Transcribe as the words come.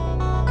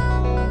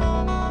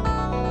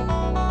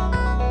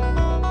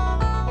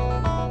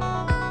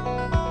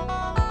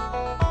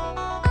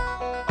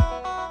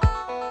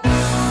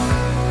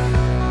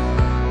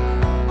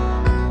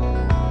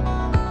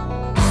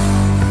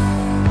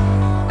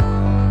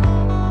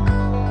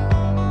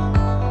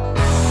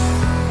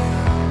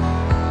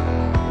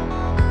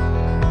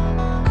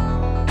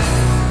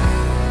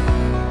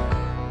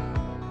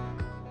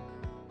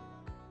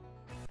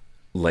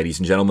ladies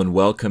and gentlemen.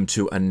 Welcome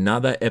to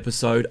another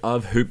episode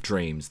of Hoop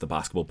Dreams, the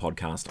basketball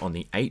podcast on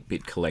the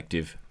 8-Bit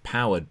Collective,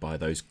 powered by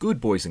those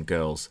good boys and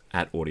girls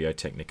at Audio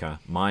Technica.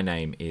 My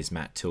name is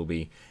Matt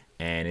Tilby,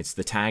 and it's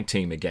the tag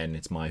team again.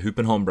 It's my hoop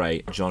and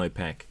hombre, John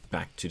O'Peck,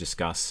 back to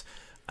discuss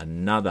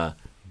another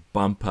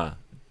bumper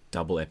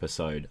double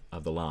episode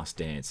of The Last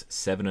Dance.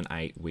 7 and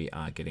 8, we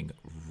are getting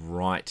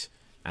right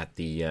at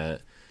the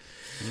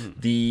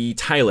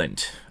tail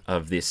end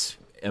of this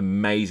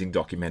amazing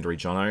documentary.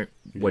 Jono,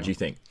 what do you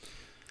think?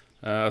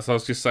 So I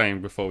was just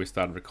saying before we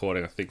started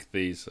recording, I think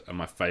these are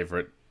my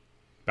favourite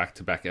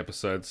back-to-back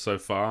episodes so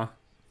far.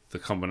 The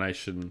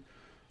combination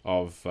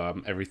of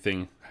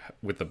everything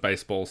with the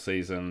baseball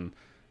season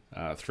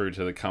through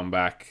to the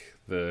comeback,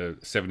 the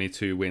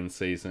 72-win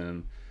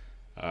season,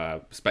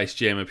 Space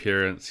Jam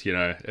appearance,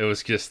 it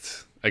was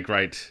just a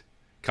great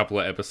couple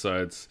of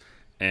episodes,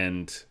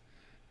 and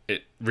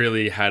it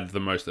really had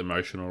the most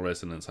emotional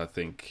resonance, I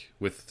think,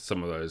 with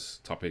some of those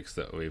topics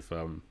that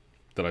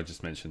that I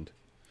just mentioned.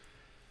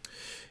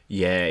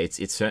 Yeah,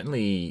 it's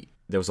certainly,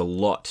 there was a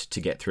lot to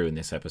get through in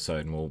this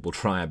episode, and we'll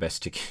try our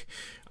best to,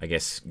 I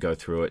guess, go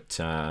through it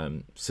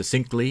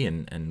succinctly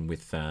and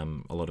with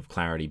a lot of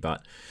clarity.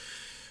 But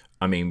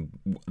I mean,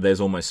 there's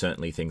almost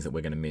certainly things that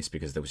we're going to miss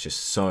because there was just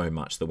so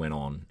much that went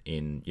on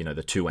in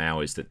the 2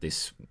 hours that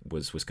this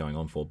was going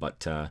on for.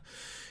 But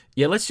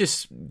yeah, let's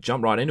just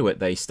jump right into it.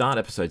 They start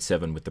episode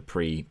 7 with the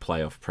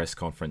pre-playoff press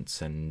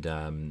conference,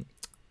 and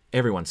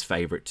everyone's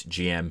favorite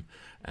GM,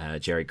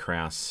 Jerry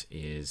Krause,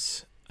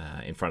 is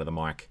in front of the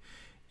mic,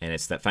 and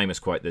it's that famous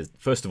quote that,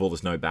 first of all,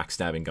 there's no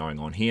backstabbing going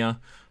on here.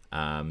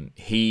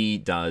 He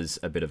does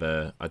a bit of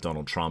a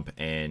Donald Trump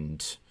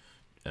and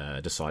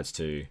decides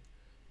to,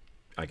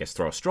 I guess,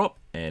 throw a strop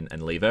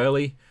and leave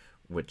early,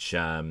 which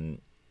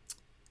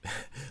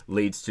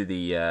leads to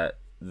the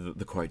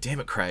quote,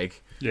 "Damn it,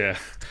 Craig." Yeah.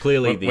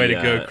 Clearly, way to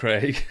go,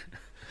 Craig.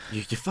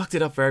 You fucked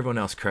it up for everyone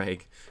else,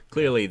 Craig.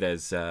 Clearly,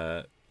 there's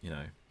a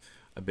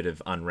bit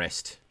of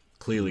unrest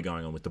clearly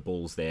going on with the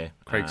Bulls there.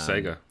 Craig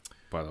Sager,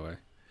 by the way.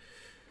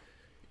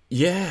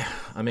 Yeah,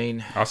 I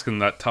mean, asking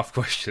that tough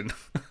question.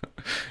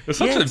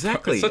 It's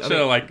exactly.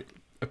 A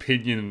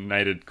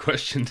opinionated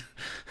question.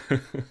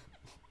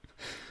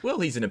 Well,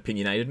 he's an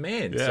opinionated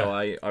man, yeah. So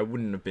I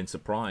wouldn't have been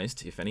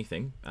surprised, if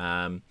anything.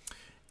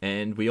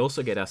 And we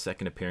also get our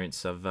second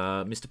appearance of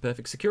Mr.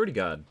 Perfect Security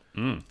Guard.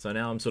 So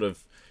now I'm sort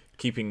of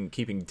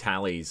keeping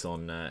tallies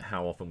on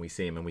how often we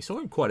see him, and we saw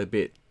him quite a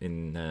bit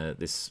in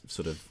this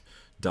sort of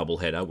double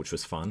header, which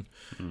was fun.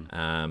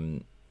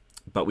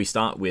 But we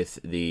start with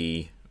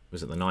the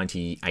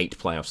 98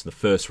 playoffs, the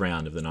first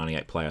round of the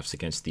 98 playoffs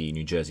against the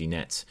New Jersey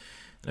Nets.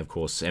 And of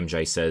course,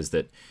 MJ says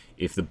that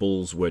if the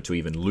Bulls were to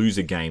even lose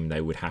a game, they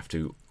would have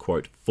to,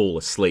 quote, fall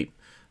asleep.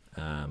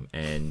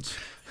 And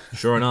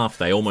sure enough,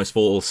 they almost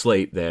fall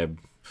asleep. They're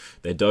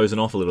dozing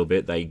off a little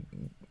bit. They,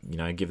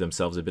 give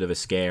themselves a bit of a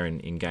scare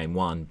in game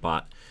one.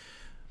 But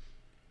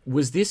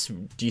was this,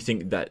 do you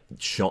think, that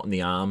shot in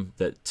the arm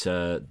that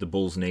the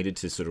Bulls needed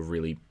to sort of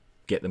really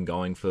get them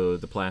going for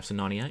the playoffs in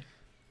 98?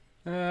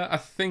 I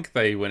think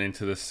they went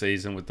into the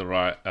season with the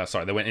right...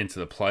 they went into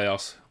the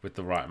playoffs with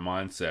the right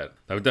mindset.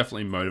 They were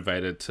definitely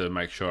motivated to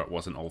make sure it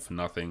wasn't all for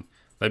nothing.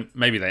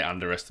 Maybe they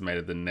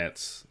underestimated the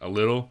Nets a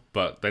little,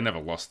 but they never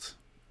lost.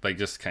 They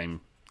just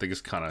kind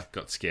of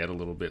got scared a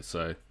little bit.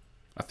 So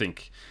I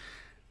think,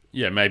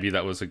 yeah, maybe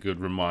that was a good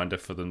reminder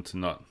for them to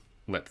not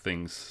let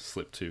things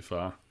slip too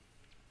far.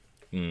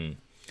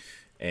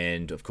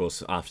 And of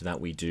course, after that,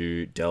 we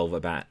do delve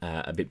about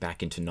a bit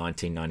back into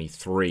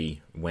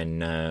 1993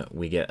 when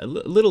we get a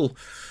little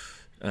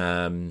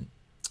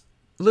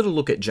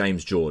look at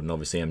James Jordan,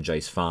 obviously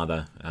MJ's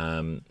father,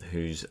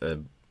 who's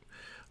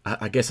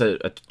I guess a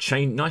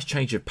nice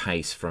change of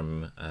pace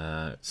from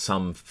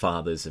some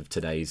fathers of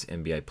today's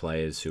NBA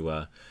players who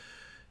are,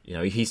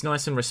 he's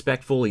nice and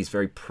respectful. He's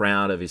very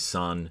proud of his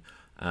son.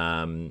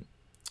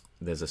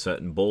 There's a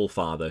certain ball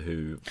father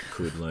who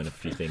could learn a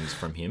few things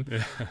from him.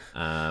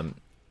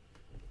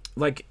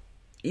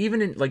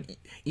 Even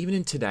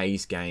in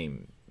today's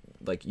game,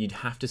 you'd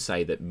have to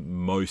say that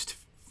most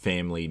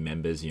family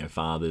members,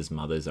 fathers,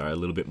 mothers, are a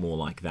little bit more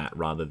like that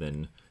rather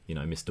than,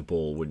 Mr.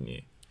 Ball, wouldn't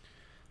you?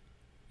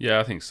 Yeah,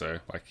 I think so.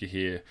 You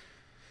hear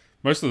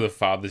most of the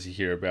fathers you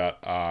hear about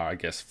are, I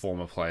guess,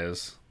 former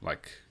players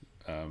like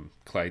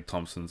Klay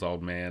Thompson's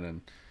old man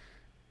and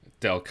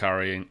Del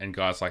Curry and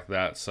guys like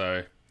that.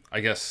 So I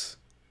guess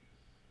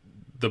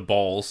the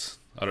Balls,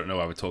 I don't know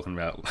why we're talking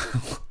about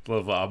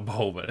LeVar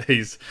Ball, but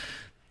he's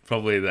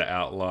probably the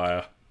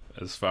outlier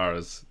as far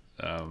as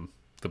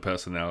the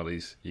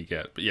personalities you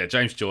get. But yeah,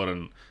 James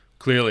Jordan,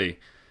 clearly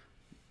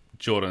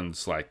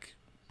Jordan's I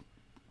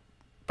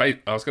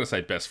was going to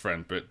say best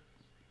friend, but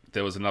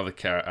there was another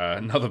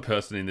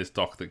person in this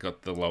doc that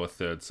got the lower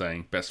third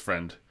saying best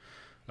friend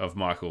of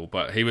Michael,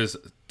 but he was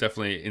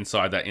definitely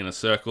inside that inner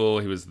circle.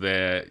 He was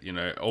there,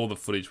 all the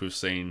footage we've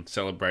seen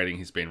celebrating,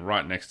 he's been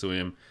right next to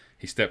him.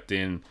 He stepped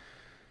in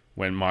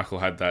when Michael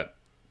had that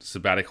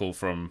sabbatical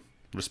from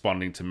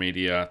responding to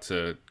media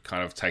to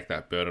kind of take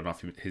that burden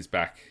off his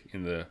back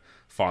in the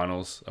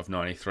finals of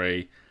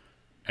 93.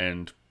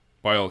 and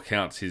by all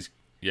accounts, he's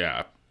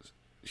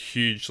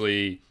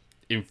hugely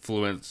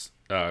influencing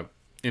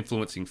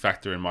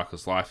factor in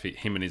Michael's life.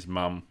 Him and his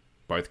mum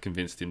both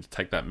convinced him to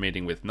take that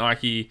meeting with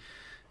Nike,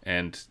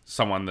 and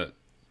someone that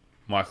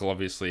Michael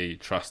obviously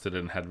trusted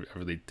and had a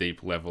really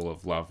deep level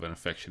of love and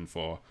affection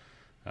for,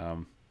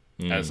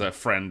 as a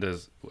friend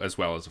as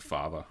well as a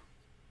father.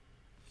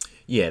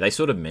 Yeah, they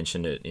sort of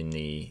mentioned it in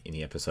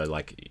the episode,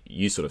 like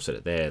you sort of said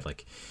it there.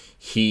 Like,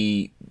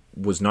 he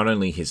was not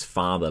only his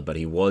father, but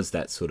he was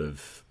that sort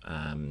of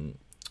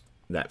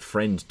that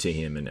friend to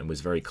him, and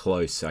was very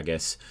close, I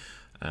guess.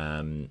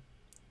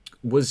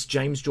 Was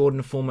James Jordan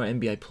a former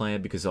NBA player?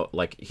 Because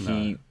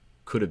he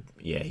could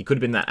have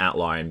been that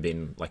outlier and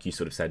been, like you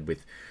sort of said,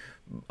 with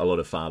a lot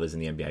of fathers in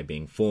the NBA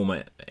being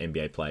former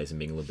NBA players and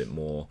being a little bit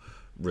more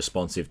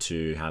responsive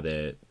to how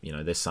their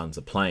sons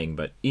are playing.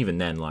 But even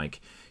then,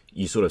 like,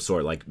 you sort of saw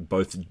it, like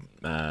both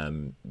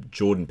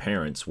Jordan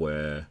parents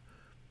were,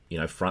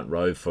 front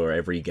row for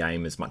every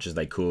game as much as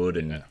they could,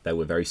 and they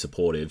were very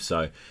supportive.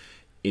 So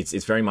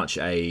it's very much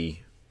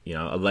a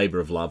labor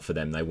of love for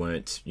them. They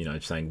weren't,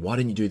 saying, why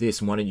didn't you do this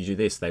and why didn't you do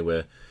this? They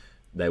were,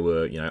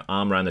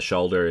 arm around the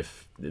shoulder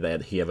if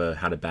he ever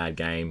had a bad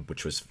game,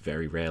 which was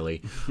very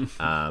rarely.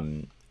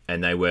 And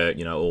they were,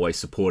 always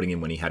supporting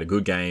him when he had a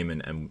good game.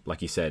 And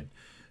like you said,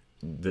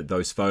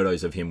 those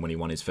photos of him when he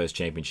won his first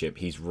championship,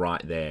 he's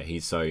right there.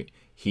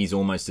 He's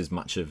almost as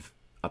much of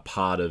a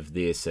part of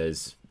this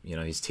as,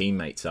 his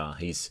teammates are.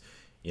 He's,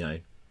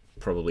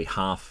 probably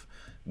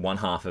one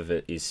half of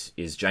it is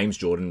James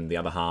Jordan, and the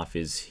other half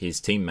is his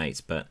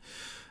teammates. But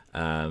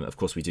of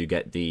course, we do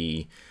get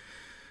the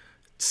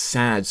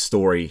sad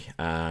story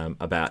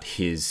about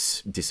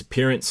his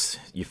disappearance.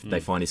 They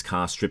find his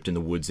car stripped in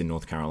the woods in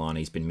North Carolina.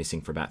 He's been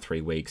missing for about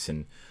 3 weeks,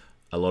 and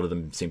a lot of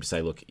them seem to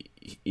say, look,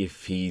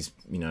 if he's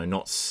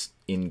not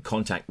in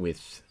contact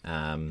with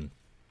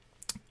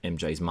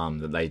MJ's mum,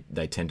 that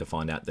they tend to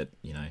find out that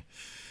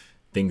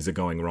things are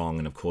going wrong.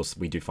 And of course,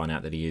 we do find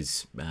out that he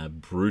is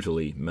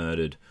brutally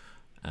murdered,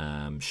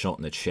 shot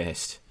in the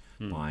chest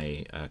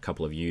by a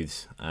couple of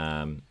youths.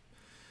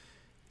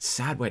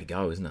 Sad way to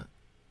go, isn't it?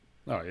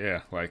 Oh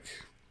yeah, like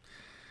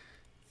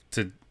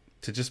to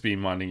just be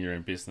minding your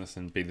own business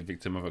and be the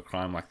victim of a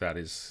crime like that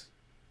is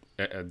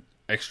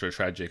extra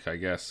tragic, I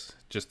guess.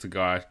 Just a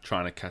guy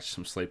trying to catch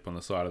some sleep on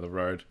the side of the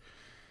road,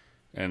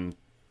 and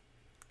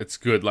it's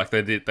good. Like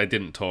they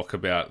didn't talk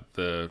about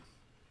the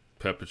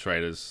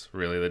perpetrators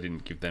really. They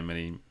didn't give them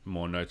any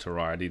more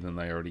notoriety than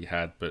they already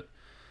had. But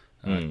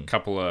a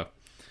couple of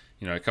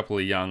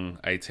young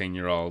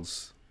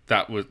 18-year-olds.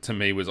 That was, to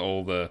me, was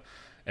all the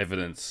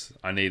evidence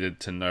I needed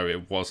to know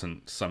it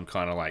wasn't some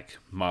kind of like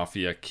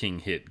mafia king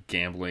hit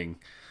gambling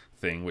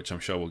thing, which I'm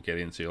sure we'll get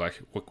into.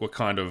 Like what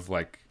kind of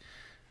like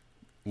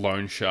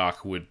loan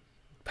shark would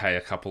pay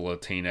a couple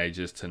of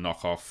teenagers to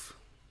knock off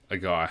a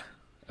guy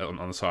on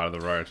the side of the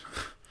road?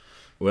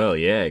 Well,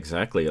 yeah,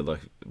 exactly.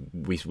 Like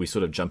we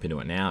sort of jump into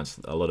it now. It's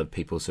a lot of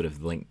people sort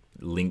of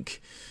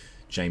link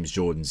James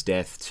Jordan's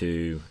death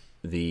to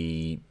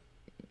the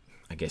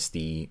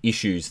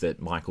issues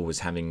that Michael was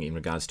having in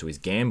regards to his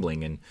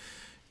gambling. And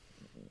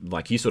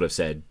like you sort of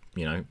said,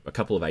 a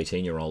couple of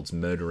 18-year-olds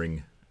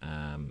murdering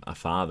a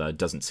father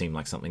doesn't seem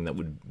like something that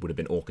would have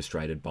been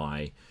orchestrated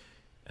by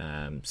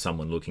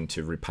someone looking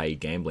to repay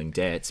gambling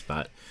debts,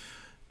 but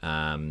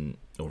or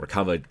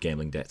recover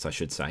gambling debts, I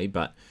should say.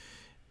 But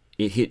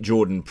it hit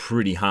Jordan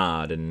pretty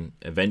hard, and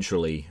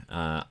eventually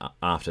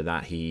after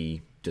that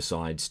he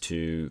decides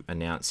to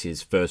announce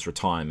his first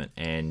retirement.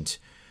 And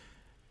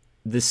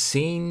the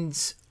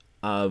scenes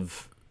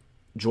of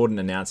Jordan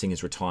announcing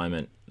his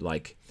retirement,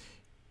 like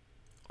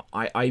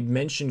I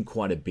mentioned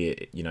quite a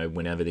bit,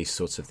 whenever these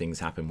sorts of things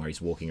happen where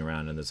he's walking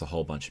around and there's a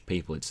whole bunch of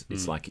people,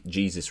 it's like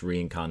Jesus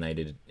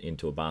reincarnated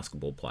into a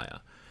basketball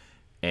player.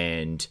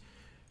 And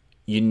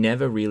you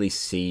never really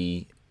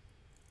see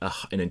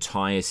an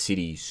entire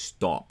city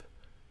stop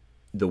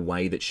the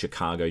way that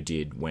Chicago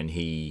did when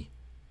he,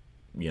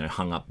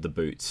 hung up the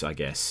boots, I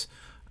guess.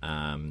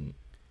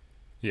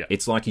 Yeah.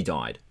 It's like he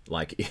died.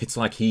 Like, it's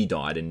like he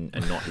died and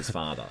not his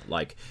father.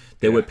 Like,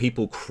 there were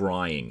people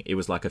crying. It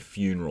was like a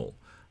funeral.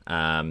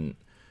 What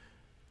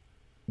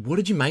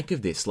did you make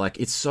of this? Like,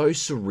 it's so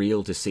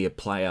surreal to see a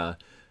player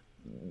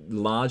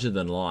larger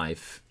than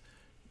life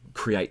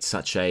create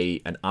such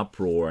an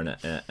uproar and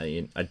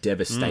a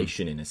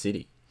devastation in a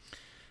city.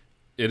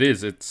 It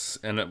is.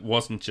 And it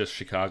wasn't just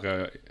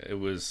Chicago. It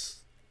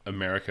was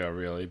America,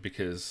 really,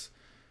 because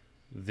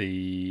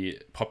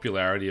the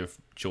popularity of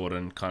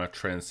Jordan kind of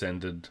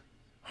transcended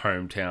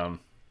hometown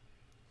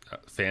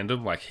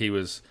fandom. Like, he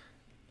was,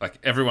 like,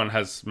 everyone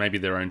has maybe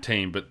their own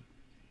team, but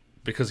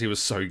because he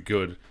was so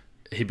good,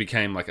 he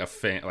became like a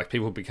fan. Like,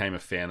 people became a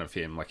fan of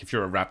him. Like, if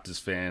you're a Raptors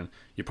fan,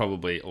 you're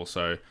probably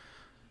also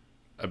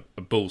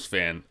a Bulls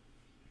fan.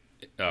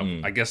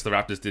 I guess the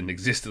Raptors didn't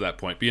exist at that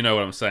point, but you know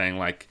what I'm saying.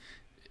 Like,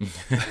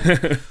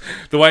 the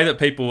way that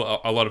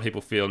a lot of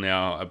people feel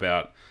now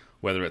about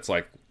whether it's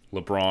like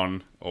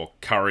LeBron or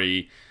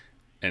Curry,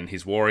 and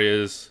his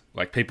Warriors.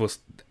 Like, people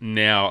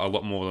now, a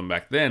lot more than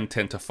back then,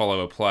 tend to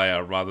follow a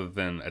player rather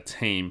than a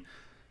team.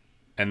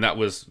 And that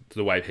was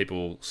the way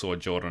people saw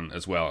Jordan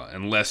as well,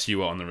 unless you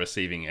were on the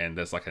receiving end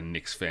as like a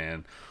Knicks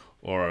fan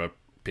or a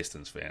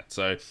Pistons fan.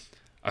 So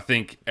I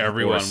think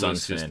everyone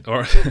was just...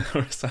 Or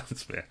a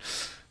Suns fan.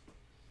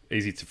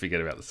 Easy to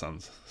forget about the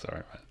Suns. Sorry,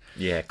 mate.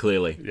 Yeah,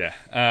 clearly.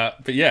 Yeah.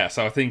 But yeah,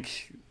 so I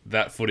think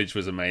that footage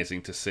was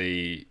amazing to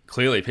see.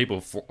 Clearly,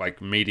 people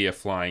like media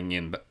flying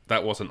in.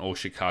 That wasn't all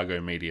Chicago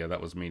media.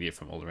 That was media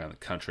from all around the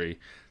country.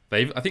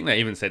 I think they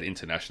even said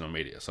international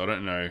media. So I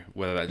don't know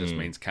whether that just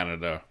means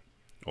Canada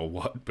or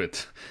what,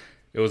 but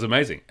it was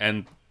amazing.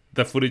 And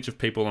the footage of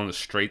people on the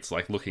streets,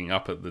 like looking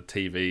up at the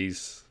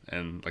TVs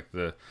and like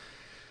the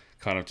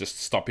kind of just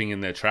stopping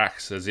in their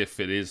tracks as if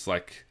it is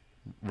like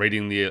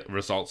reading the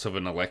results of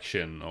an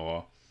election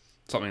or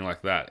something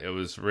like that. It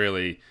was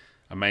really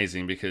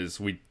amazing because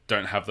we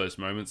don't have those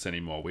moments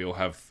anymore. We all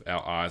have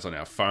our eyes on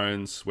our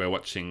phones. We're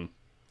watching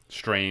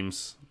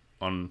streams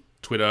on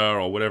Twitter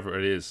or whatever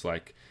it is,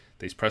 like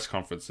these press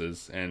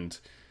conferences, and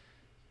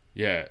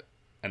yeah,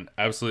 an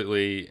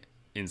absolutely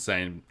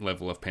insane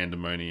level of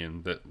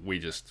pandemonium that we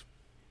just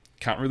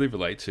can't really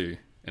relate to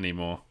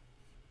anymore.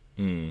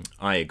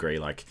 I agree.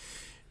 Like,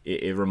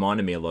 it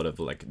reminded me a lot of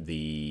like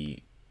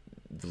the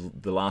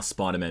last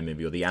Spider-Man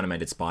movie, or the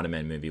animated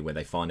Spider-Man movie, where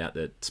they find out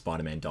that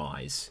Spider-Man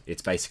dies.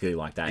 It's basically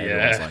like that.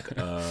 Yeah. Everyone's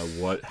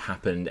like, what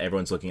happened?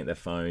 Everyone's looking at their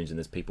phones, and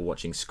there's people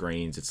watching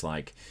screens. It's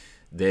like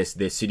their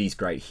city's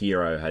great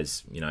hero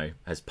has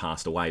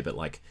passed away, but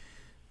like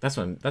that's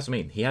what I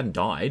mean. He hadn't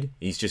died.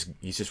 He's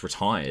just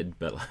retired.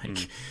 But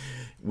like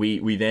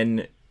we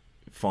then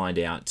find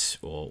out,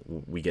 or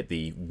we get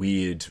the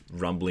weird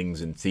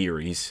rumblings and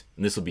theories,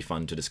 and this will be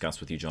fun to discuss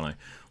with you, Jono,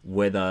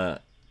 whether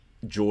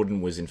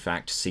Jordan was in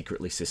fact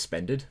secretly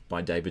suspended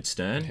by David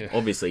Stern. Yeah.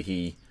 Obviously,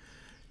 he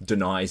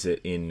denies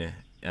it in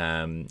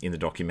the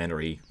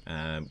documentary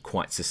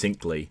quite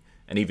succinctly,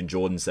 and even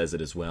Jordan says it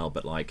as well.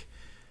 But like,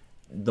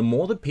 the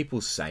more that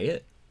people say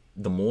it,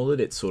 the more that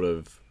it sort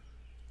of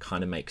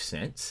kind of makes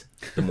sense.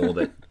 The more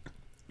that,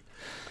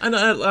 and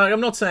I'm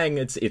not saying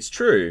it's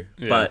true,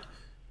 but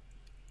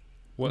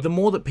the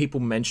more that people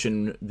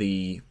mention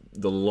the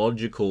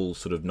logical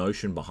sort of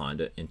notion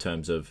behind it, in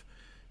terms of,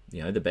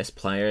 you know, the best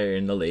player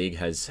in the league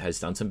has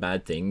done some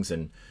bad things,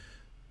 and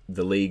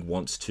the league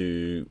wants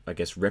to, I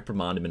guess,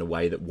 reprimand him in a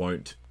way that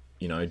won't,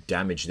 you know,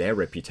 damage their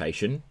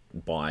reputation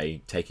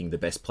by taking the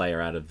best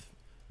player out of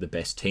the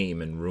best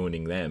team and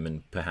ruining them,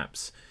 and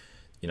perhaps,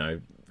 you know,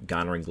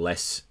 garnering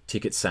less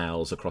ticket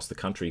sales across the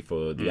country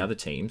for the other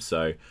team.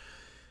 So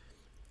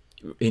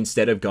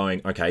instead of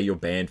going, okay, you're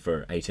banned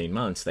for 18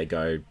 months, they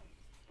go,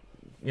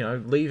 you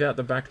know, leave out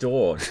the back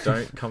door.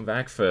 Don't come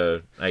back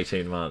for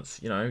 18 months.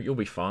 You know, you'll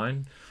be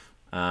fine.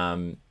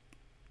 I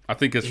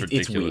think it's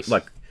ridiculous. It's weird.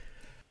 Like,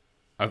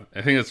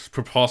 I think it's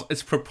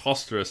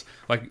preposterous.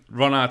 Like,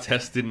 Ron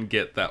Artest didn't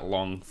get that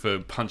long for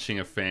punching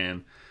a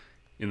fan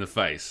in the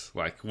face.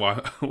 Like,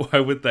 why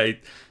would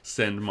they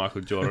send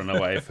Michael Jordan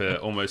away for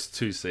almost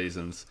 2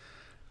 seasons?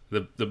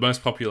 The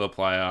most popular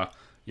player,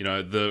 you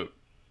know, the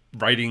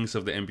ratings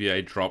of the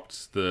NBA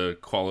dropped, the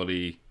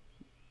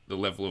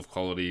level of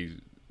quality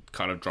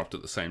kind of dropped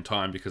at the same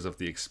time because of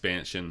the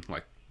expansion,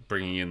 like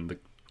bringing in the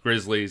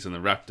Grizzlies and the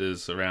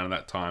Raptors around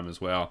that time as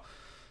well.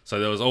 So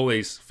there was all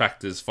these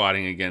factors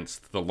fighting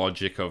against the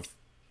logic of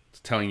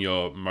telling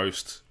your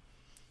most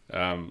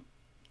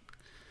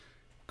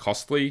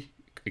costly,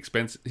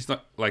 expensive. He's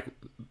not like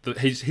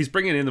he's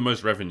bringing in the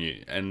most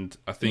revenue, and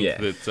I think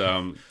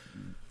that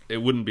it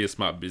wouldn't be a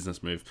smart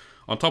business move.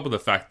 On top of the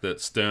fact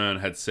that Stern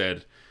had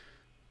said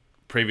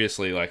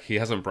previously, like, he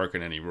hasn't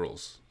broken any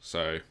rules,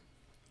 so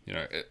you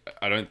know,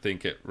 I don't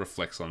think it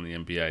reflects on the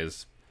NBA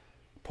as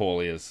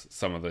poorly as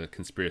some of the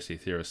conspiracy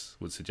theorists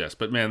would suggest.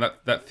 But man,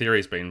 that theory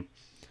has been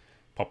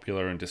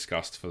popular and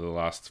discussed for the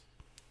last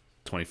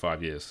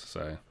 25 years.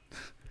 So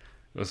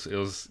it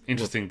was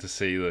interesting to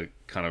see the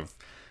kind of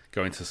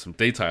go into some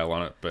detail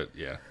on it. But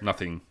yeah,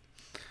 nothing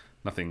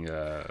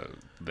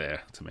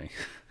there to me.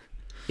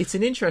 It's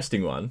an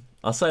interesting one.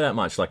 I'll say that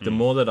much. Like, the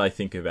more that I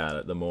think about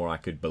it, the more I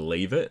could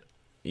believe it,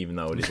 even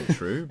though it isn't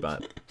true.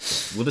 But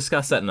we'll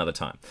discuss that another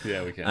time.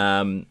 Yeah, we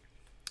can.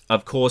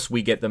 Of course,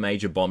 we get the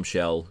major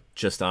bombshell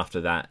just after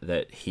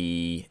that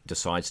he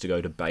decides to go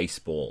to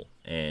baseball.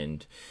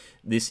 And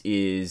this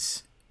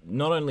is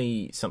not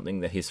only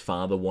something that his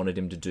father wanted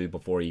him to do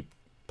before he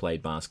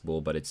played basketball,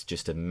 but it's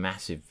just a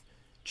massive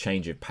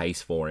change of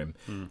pace for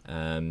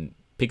him.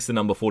 Picks the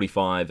number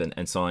 45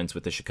 and signs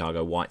with the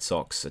Chicago White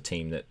Sox, a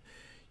team that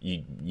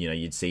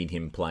you'd seen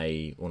him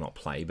play, or not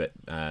play, but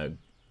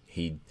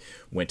he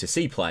went to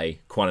see play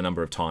quite a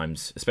number of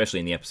times,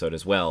 especially in the episode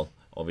as well.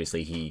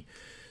 Obviously, he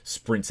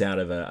sprints out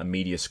of a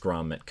media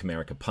scrum at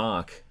Comerica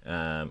Park.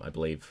 I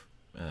believe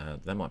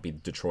that might be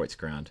Detroit's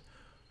ground.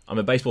 I'm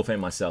a baseball fan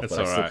myself, but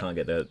I still can't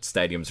get the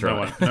stadiums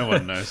right. No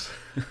one knows.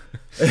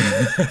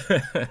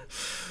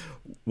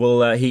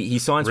 Well, he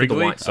signs Wrigley? with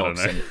the White Sox.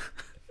 I don't know.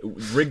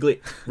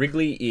 And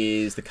Wrigley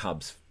is the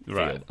Cubs field.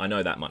 Right. I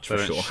know that much for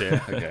sure.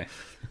 Share. Okay.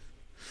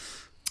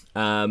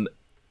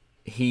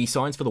 he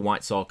signs for the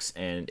White Sox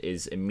and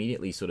is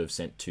immediately sort of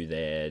sent to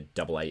their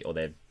AA or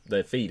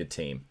their feeder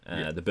team,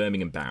 the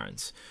Birmingham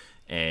Barons,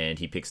 and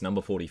he picks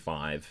number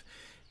 45,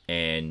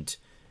 and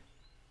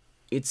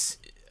it's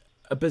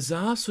a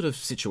bizarre sort of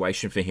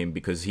situation for him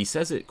because he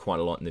says it quite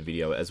a lot in the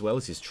video, as well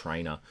as his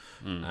trainer.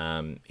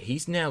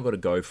 He's now got to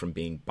go from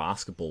being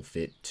basketball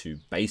fit to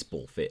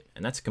baseball fit,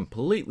 and that's a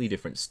completely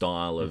different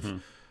style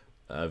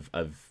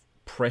of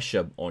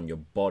pressure on your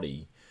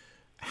body.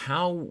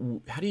 How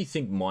do you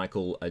think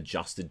Michael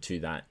adjusted to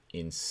that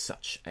in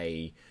such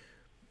a,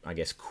 I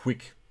guess,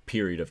 quick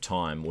period of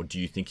time, or do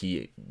you think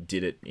he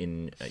did it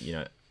in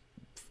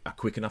a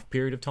quick enough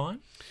period of time?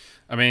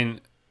 I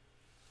mean,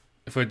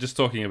 if we're just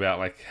talking about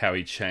like how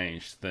he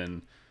changed,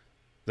 then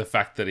the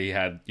fact that he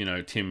had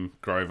Tim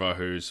Grover,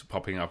 who's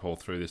popping up all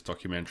through this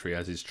documentary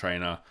as his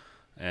trainer,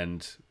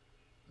 and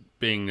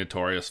being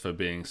notorious for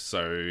being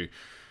so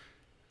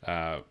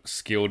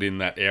skilled in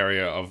that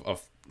area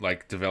of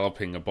like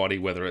developing a body,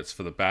 whether it's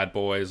for the bad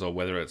boys or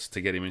whether it's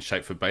to get him in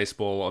shape for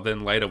baseball, or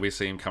then later we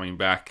see him coming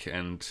back,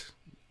 and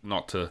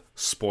not to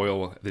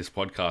spoil this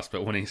podcast,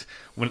 but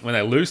when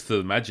they lose to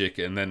the Magic,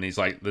 and then he's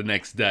like the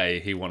next day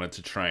he wanted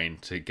to train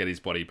to get his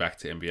body back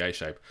to NBA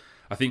shape.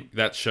 I think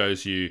that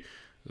shows you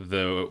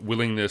the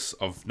willingness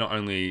of not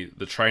only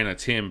the trainer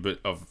Tim, but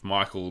of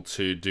Michael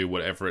to do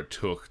whatever it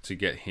took to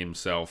get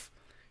himself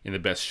in the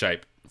best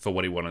shape for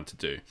what he wanted to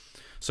do.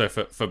 So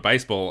for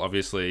baseball,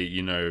 obviously,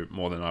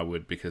 more than I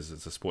would because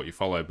it's a sport you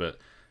follow, but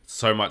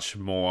so much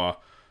more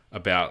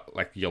about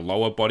like your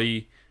lower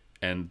body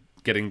and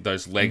getting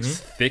those legs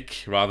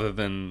thick rather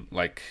than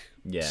like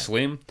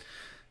slim,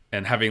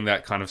 and having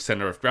that kind of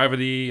center of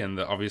gravity and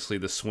obviously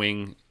the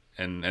swing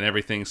and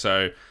everything.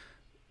 So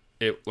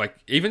it, like,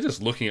 even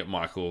just looking at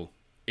Michael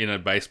in a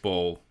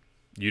baseball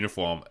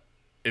uniform,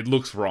 it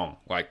looks wrong.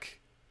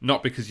 Like,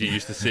 not because you're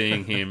used to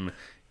seeing him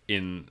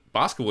in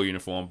basketball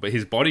uniform, but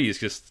his body is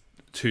just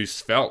too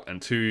svelte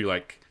and too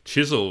like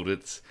chiseled.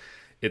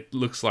 It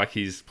looks like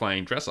he's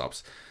playing dress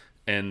ups,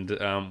 and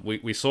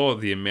we saw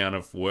the amount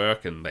of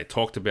work, and they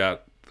talked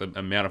about the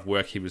amount of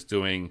work he was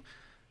doing,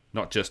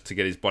 not just to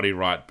get his body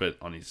right, but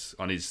on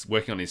his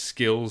working on his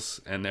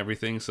skills and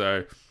everything.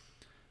 So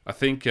I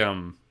think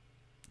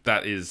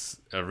that is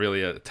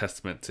really a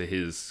testament to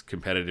his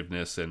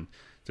competitiveness and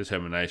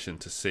determination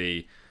to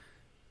see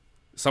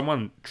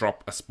someone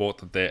drop a sport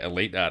that they're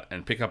elite at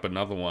and pick up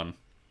another one.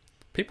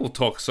 People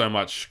talk so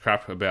much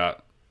crap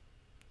about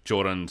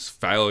Jordan's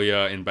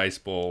failure in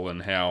baseball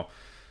and how,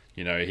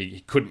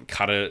 he couldn't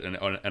cut it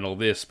and all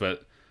this,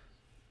 but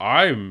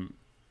I'm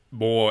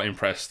more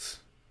impressed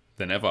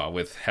than ever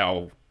with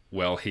how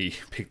well he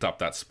picked up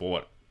that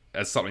sport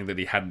as something that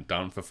he hadn't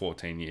done for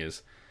 14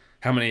 years.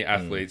 How many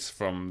athletes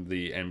from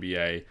the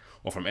NBA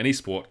or from any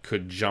sport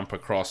could jump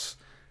across,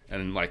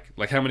 and like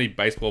how many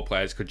baseball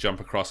players could jump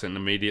across and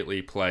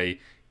immediately play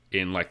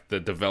in like the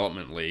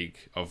development league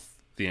of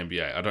the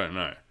NBA? I don't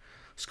know.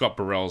 Scott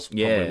Burrell's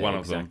probably one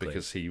of them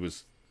because he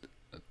was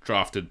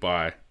drafted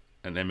by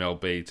an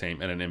MLB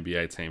team and an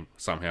NBA team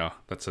somehow.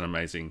 That's an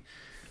amazing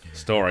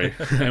story.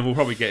 And we'll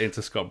probably get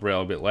into Scott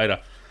Burrell a bit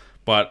later.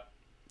 But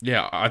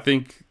yeah, I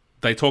think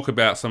they talk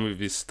about some of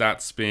his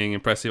stats being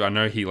impressive. I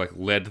know he like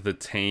led the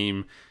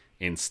team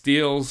in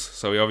steals,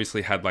 so he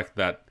obviously had like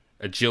that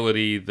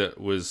agility that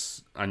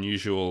was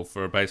unusual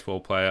for a baseball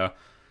player.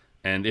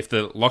 And if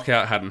the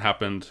lockout hadn't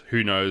happened,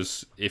 who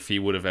knows if he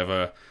would have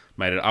ever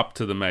made it up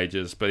to the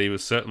majors. But he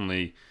was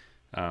certainly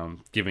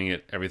giving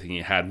it everything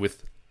he had,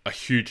 with a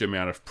huge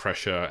amount of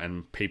pressure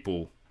and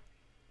people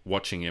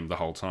watching him the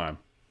whole time.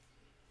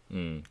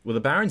 Well, the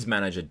Barons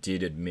manager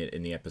did admit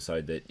in the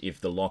episode that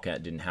if the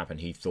lockout didn't happen,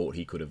 he thought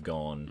he could have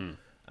gone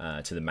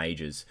to the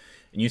majors.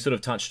 And you sort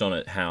of touched on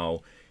it,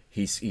 how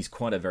he's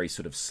quite a very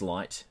sort of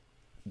slight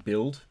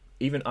build.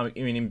 Even, I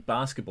mean, in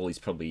basketball, he's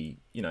probably,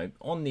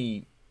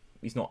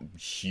 he's not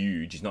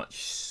huge, he's not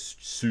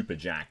super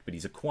jacked, but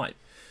he's a quite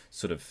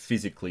sort of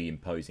physically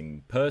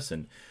imposing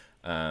person.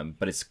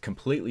 But it's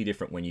completely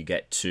different when you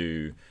get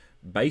to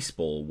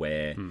baseball,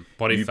 where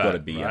you've got to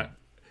be right?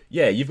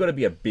 You've got to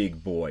be a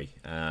big boy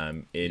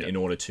in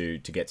order to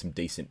get some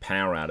decent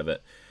power out of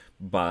it.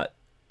 But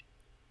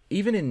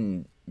even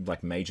in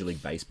like Major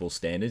League Baseball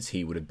standards,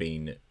 he would have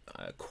been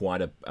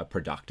quite a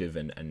productive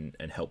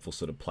and helpful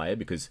sort of player,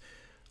 because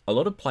a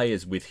lot of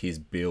players with his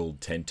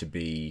build tend to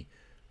be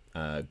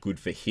good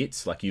for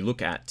hits. Like you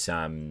look at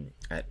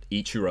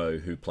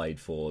Ichiro, who played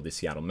for the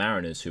Seattle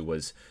Mariners, who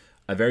was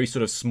a very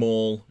sort of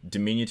small,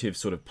 diminutive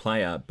sort of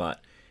player, but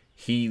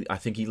I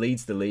think he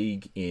leads the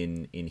league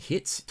in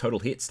hits, total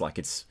hits. Like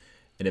it's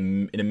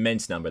an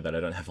immense number that I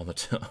don't have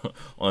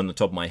on the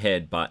top of my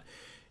head, but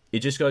it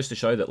just goes to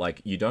show that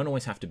like you don't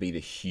always have to be the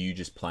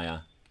hugest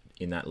player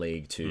in that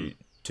league to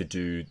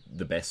do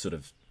the best sort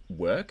of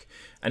work.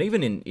 And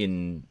even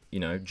in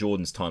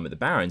Jordan's time at the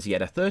Barons, he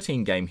had a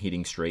 13-game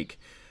hitting streak.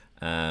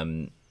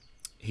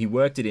 He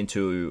worked it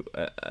into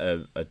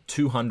a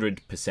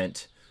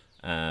 200%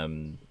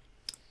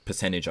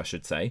 percentage, I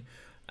should say,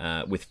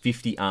 with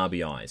 50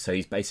 RBIs. So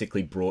he's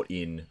basically brought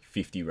in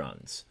 50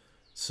 runs.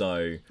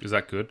 So is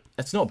that good?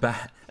 it's not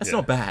bad. It's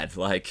not bad.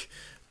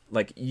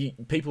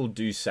 People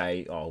do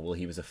say, oh, well,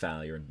 he was a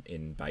failure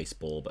in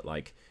baseball, but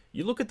like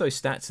you look at those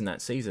stats in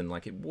that season,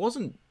 like it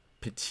wasn't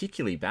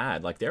particularly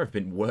bad. Like there have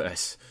been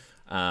worse.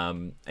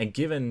 And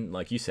given,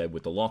 like you said,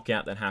 with the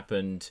lockout that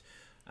happened,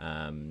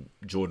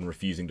 Jordan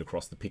refusing to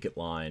cross the picket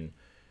line,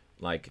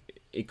 like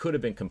it could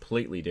have been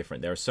completely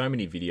different. There are so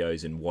many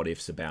videos and what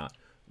ifs about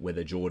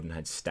whether Jordan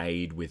had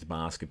stayed with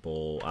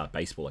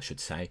baseball, I should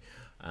say.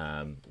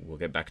 We'll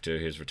get back to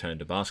his return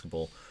to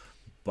basketball,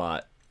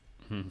 but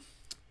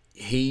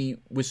he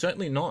was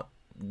certainly not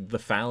the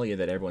failure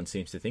that everyone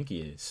seems to think he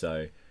is.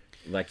 So,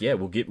 like, yeah,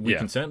 we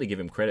can certainly give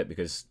him credit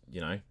because, you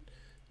know,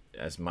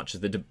 as much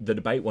as the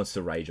debate wants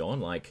to rage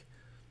on, like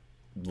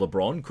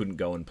LeBron couldn't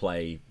go and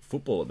play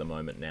football at the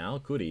moment now,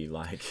 could he?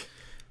 Like,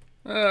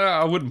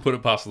 I wouldn't put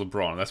it past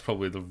LeBron. That's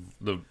probably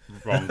the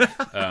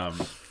wrong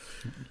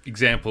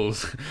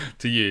examples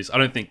to use. I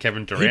don't think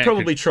Kevin Durant. He'd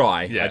probably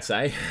try. Yeah. I'd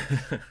say.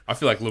 I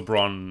feel like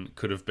LeBron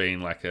could have been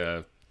like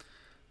a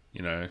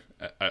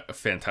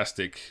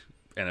fantastic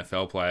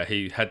NFL player.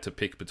 He had to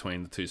pick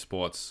between the two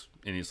sports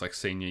in his like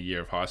senior year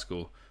of high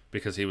school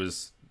because he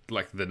was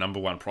like the number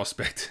one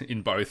prospect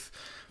in both.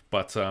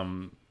 But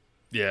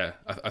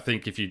I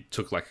think if you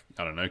took like,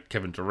 I don't know,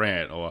 Kevin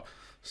Durant or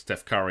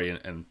Steph Curry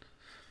and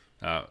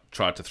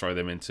tried to throw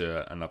them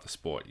into another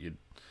sport,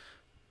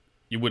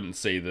 you wouldn't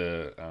see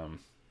the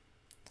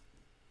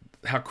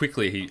how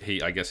quickly he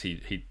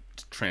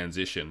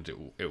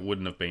transitioned. It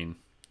wouldn't have been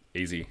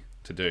easy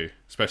to do,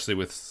 especially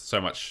with so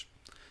much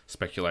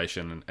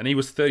speculation. And he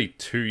was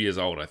 32 years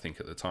old, I think,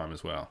 at the time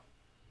as well.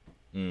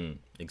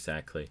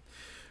 Exactly.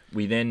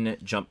 We then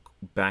jump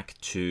back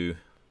to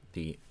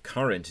the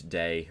current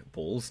day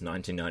Bulls,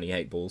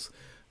 1998 Bulls,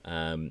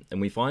 and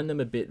we find them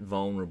a bit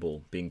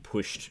vulnerable, being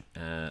pushed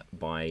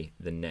by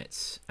the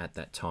Nets at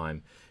that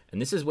time.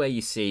 And this is where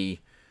you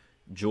see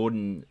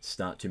Jordan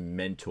start to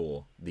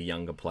mentor the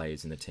younger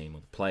players in the team,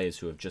 or the players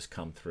who have just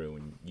come through.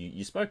 And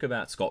you spoke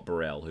about Scott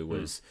Burrell, who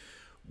was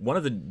one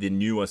of the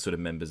newer sort of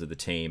members of the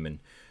team,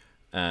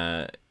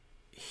 and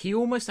he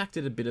almost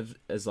acted a bit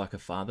as like a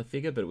father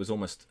figure, but it was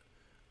almost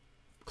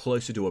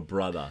closer to a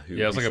brother.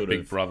 It was like a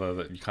big brother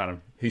that you kind of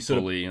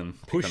bully and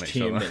pushed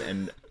him,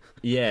 and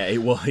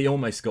he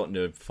almost got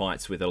into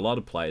fights with a lot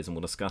of players, and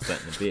we'll discuss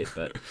that in a bit.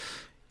 But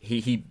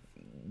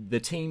the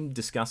team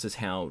discusses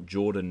how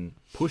Jordan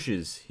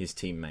pushes his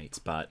teammates,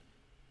 but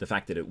the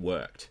fact that it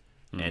worked,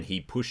 and he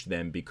pushed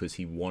them because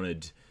he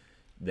wanted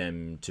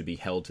them to be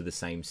held to the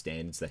same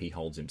standards that he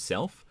holds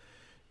himself.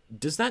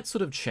 Does that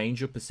sort of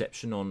change your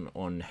perception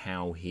on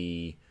how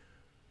he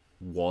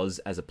was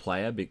as a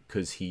player?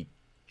 Because he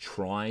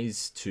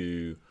tries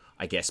to,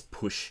 I guess,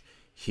 push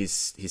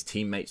his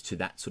teammates to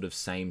that sort of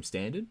same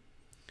standard?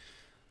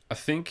 I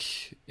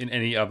think in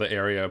any other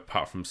area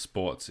apart from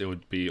sports, it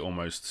would be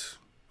almost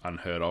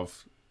unheard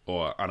of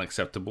or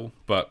unacceptable.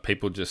 But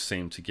people just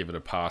seem to give it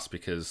a pass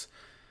because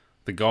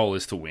the goal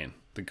is to win.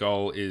 The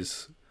goal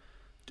is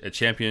a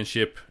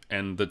championship,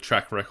 and the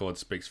track record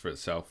speaks for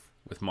itself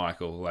with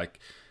Michael. Like,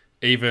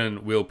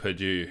 even Will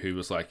Perdue, who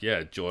was like,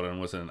 yeah, Jordan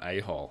was an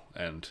a-hole,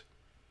 and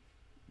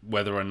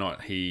whether or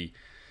not he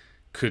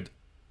could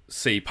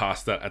see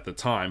past that at the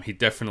time, he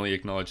definitely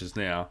acknowledges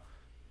now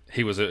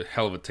he was a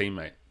hell of a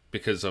teammate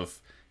because of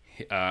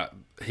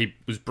he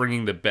was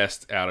bringing the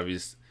best out of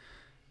his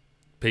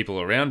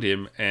people around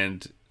him.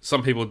 And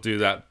some people do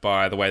that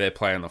by the way they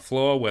play on the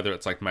floor, whether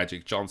it's like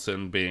Magic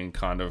Johnson being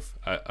kind of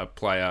a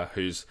player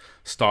whose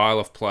style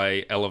of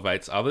play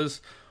elevates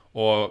others,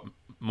 or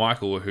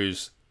Michael,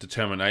 whose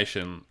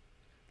determination,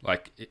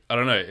 like, I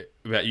don't know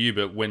about you,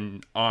 but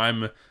when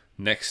I'm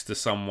next to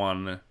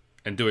someone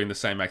and doing the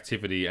same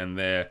activity and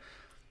they're,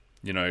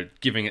 you know,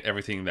 giving it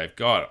everything they've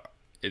got,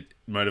 it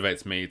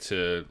motivates me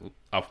to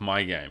up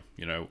my game,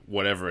 you know,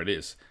 whatever it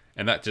is.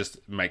 And that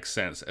just makes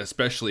sense,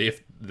 especially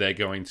if they're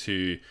going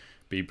to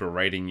be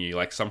berating you.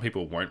 Like, some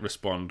people won't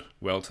respond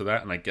well to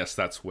that, and I guess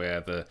that's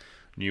where the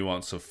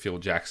nuance of Phil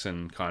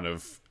Jackson kind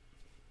of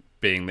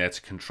being there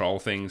to control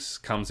things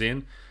comes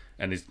in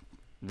and is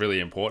really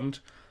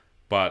important.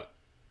 But,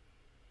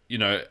 you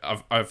know,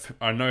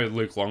 I know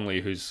Luke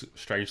Longley, who's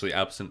strangely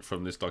absent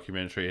from this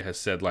documentary, has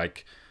said,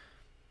 like,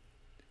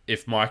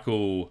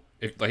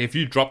 if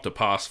you dropped a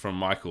pass from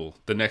Michael,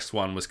 the next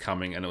one was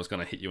coming and it was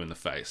going to hit you in the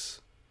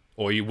face,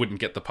 or you wouldn't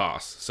get the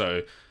pass.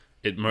 So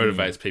it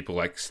motivates people,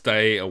 like,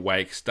 stay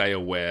awake, stay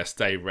aware,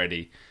 stay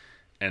ready,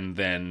 and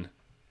then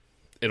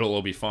it'll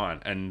all be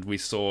fine. And we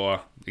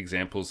saw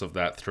examples of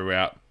that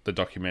throughout the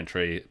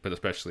documentary, but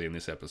especially in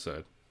this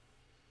episode.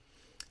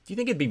 Do you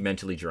think it'd be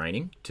mentally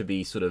draining to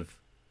be sort of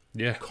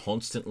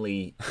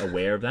constantly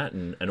aware of that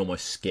and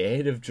almost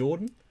scared of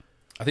Jordan?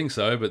 I think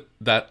so, but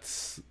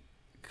that's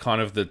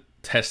kind of the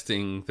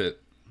testing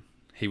that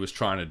he was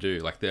trying to do.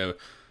 Like, the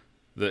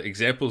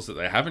examples that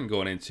they haven't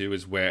gone into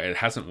is where it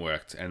hasn't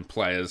worked and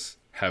players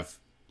have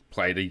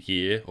played a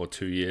year or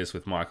 2 years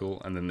with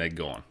Michael and then they're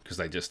gone because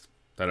they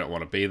don't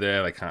want to be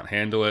there, they can't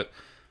handle it,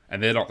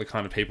 and they're not the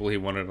kind of people he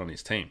wanted on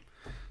his team.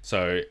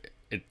 So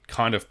it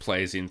kind of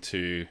plays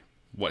into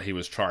what he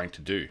was trying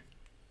to do.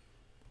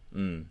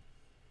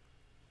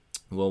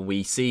 Well,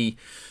 we see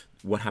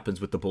what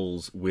happens with the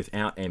Bulls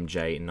without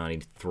MJ in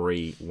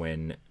 93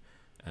 when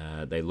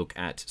they look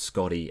at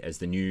Scotty as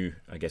the new,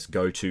 I guess,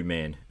 go-to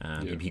man.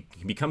 He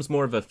becomes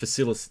more of a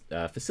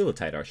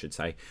facilitator, I should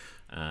say,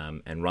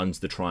 and runs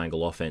the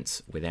triangle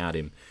offense without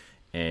him.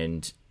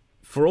 And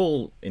for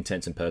all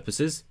intents and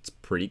purposes, it's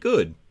pretty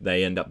good.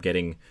 They end up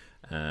getting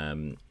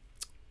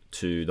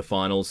to the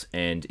finals,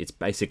 and it's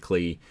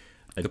basically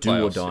a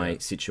do-or-die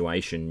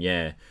situation.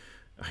 Yeah,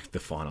 the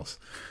finals.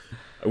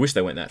 I wish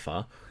they went that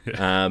far.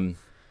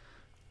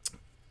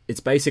 It's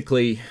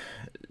basically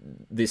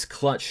this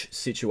clutch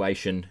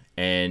situation,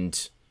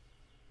 and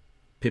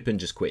Pippen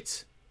just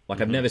quits.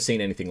 Like, I've never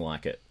seen anything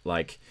like it.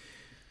 Like,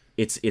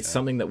 it's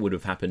something that would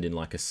have happened in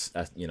like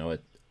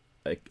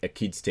a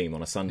kids team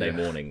on a Sunday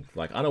morning.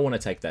 Like, I don't want to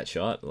take that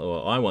shot,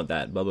 or I want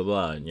that, blah blah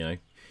blah. And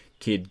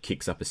kid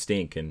kicks up a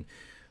stink, and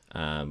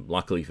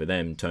luckily for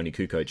them, Tony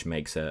Kukoc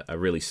makes a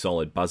really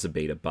solid buzzer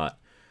beater. But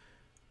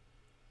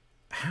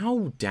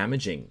how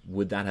damaging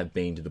would that have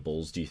been to the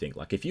Bulls, do you think?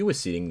 Like, if you were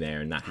sitting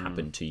there and that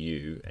happened to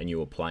you and you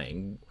were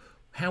playing,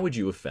 how would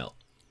you have felt?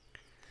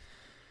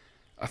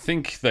 I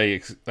think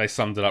they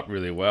summed it up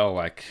really well.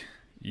 Like,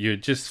 you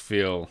just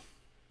feel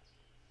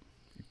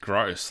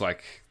gross.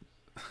 Like,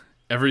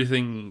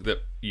 everything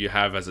that you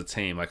have as a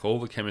team, like all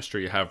the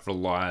chemistry you have,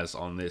 relies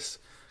on this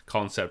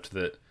concept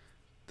that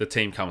the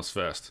team comes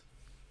first.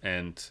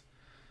 And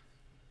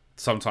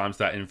sometimes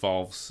that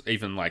involves,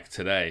 even like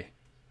today,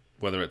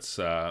 whether it's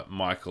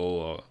Michael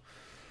or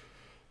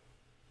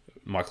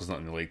Michael's not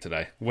in the league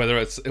today, whether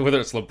it's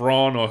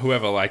LeBron or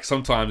whoever, like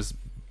sometimes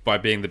by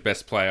being the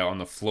best player on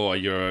the floor,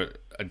 you're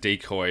a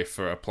decoy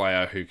for a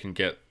player who can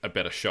get a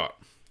better shot.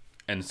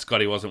 And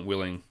Scotty wasn't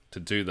willing to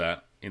do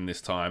that in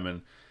this time,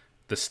 and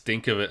the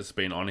stink of it has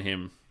been on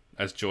him,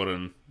 as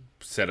Jordan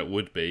said it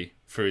would be,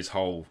 for his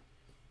whole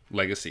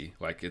legacy.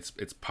 Like, it's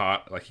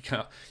part, like,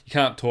 you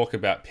can't talk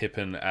about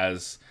Pippen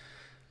as,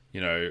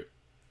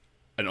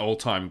 an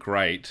all-time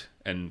great,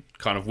 and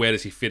kind of where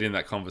does he fit in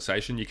that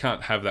conversation? You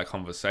can't have that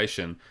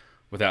conversation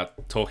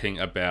without talking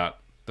about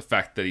the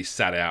fact that he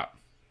sat out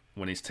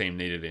when his team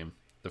needed him.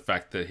 The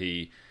fact that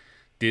he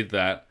did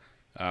that.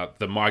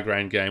 The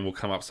migraine game will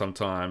come up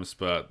sometimes,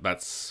 but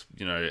that's,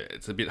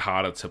 it's a bit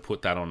harder to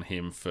put that on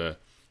him for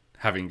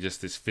having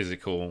just this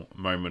physical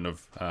moment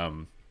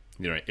of,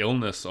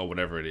 illness or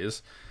whatever it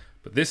is.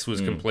 But this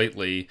was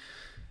completely,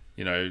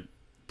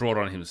 brought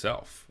on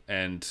himself.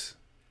 And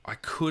I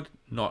could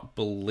not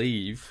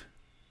believe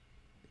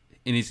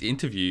in his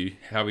interview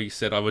how he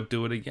said I would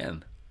do it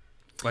again.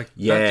 Like,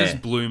 that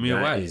just blew me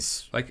away.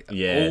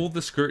 All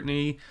the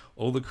scrutiny,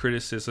 all the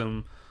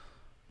criticism,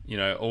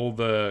 all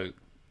the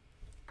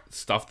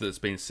stuff that's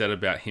been said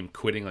about him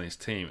quitting on his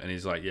team, and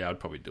he's like, I'd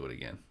probably do it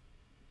again.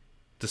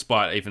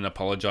 Despite even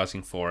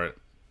apologizing for it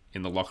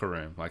in the locker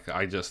room. Like,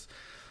 I just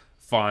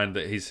find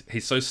that he's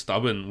so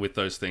stubborn with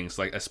those things,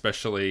 like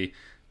especially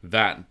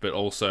that, but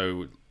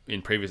also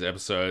in previous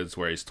episodes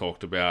where he's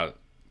talked about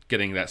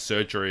getting that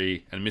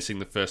surgery and missing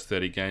the first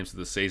 30 games of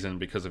the season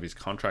because of his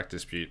contract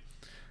dispute.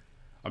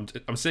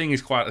 I'm seeing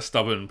he's quite a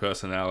stubborn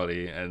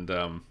personality, and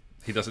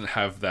he doesn't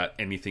have that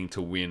anything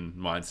to win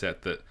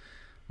mindset that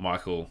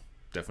Michael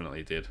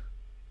definitely did.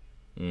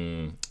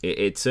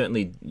 It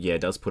certainly,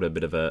 does put a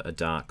bit of a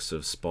dark sort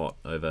of spot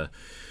over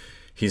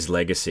his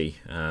legacy,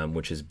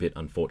 which is a bit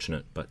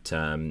unfortunate. But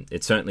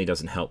it certainly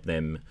doesn't help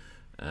them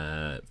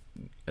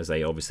as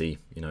they obviously,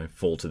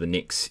 fall to the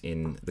Knicks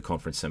in the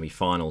conference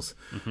semi-finals.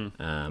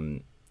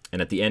 And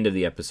at the end of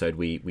the episode,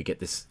 we get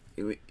this.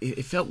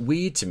 It felt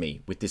weird to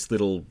me with this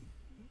little,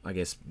 I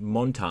guess,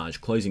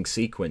 montage, closing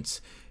sequence.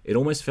 It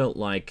almost felt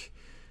like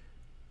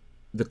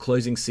the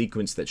closing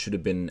sequence that should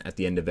have been at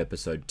the end of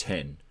episode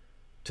 10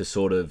 to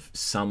sort of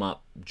sum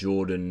up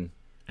Jordan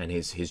and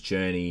his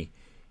journey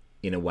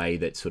in a way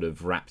that sort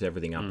of wrapped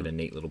everything up in a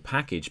neat little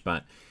package.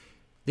 But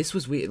this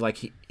was weird.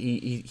 Like,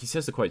 he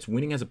says the quotes,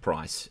 winning has a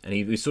price. And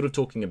he was sort of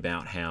talking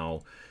about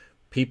how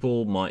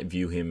people might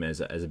view him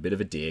as a bit of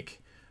a dick.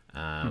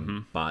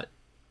 But,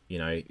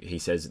 he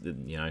says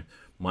that,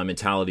 my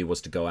mentality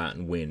was to go out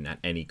and win at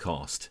any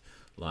cost.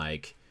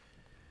 Like,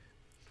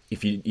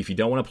 if you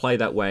don't want to play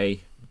that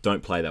way,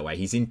 don't play that way.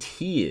 He's in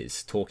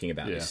tears talking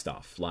about this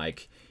stuff.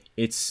 Like,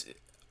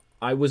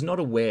 I was not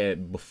aware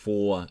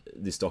before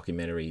this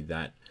documentary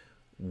that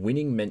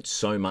winning meant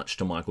so much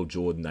to Michael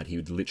Jordan that he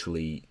would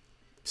literally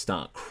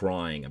start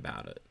crying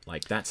about it.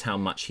 Like, that's how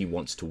much he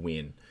wants to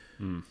win.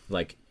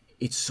 Like,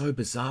 it's so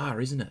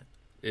bizarre, isn't it?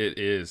 It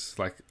is.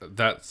 Like,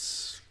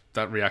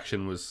 that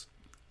reaction was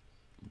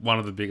one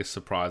of the biggest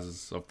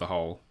surprises of the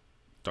whole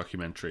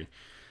documentary.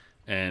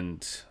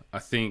 And I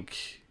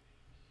think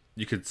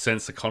you could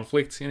sense the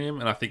conflict in him,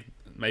 and I think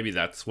maybe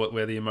that's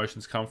where the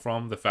emotions come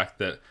from. The fact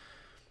that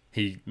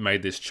he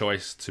made this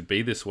choice to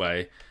be this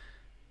way,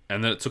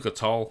 and then it took a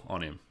toll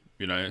on him.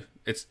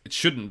 It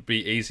shouldn't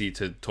be easy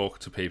to talk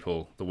to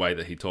people the way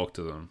that he talked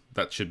to them.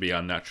 That should be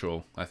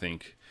unnatural, I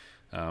think,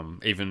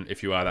 even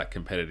if you are that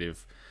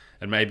competitive.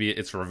 And maybe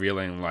it's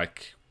revealing,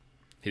 like,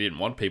 he didn't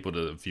want people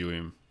to view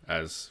him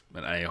as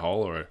an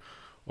a-hole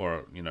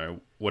or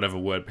whatever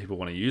word people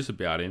want to use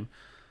about him.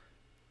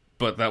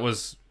 But that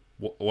was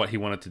what he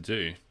wanted to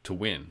do to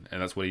win,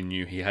 and that's what he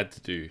knew he had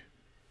to do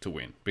to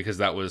win, because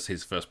that was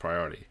his first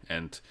priority.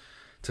 And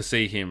to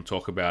see him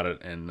talk about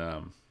it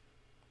and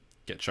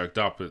get choked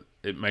up,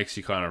 it makes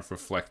you kind of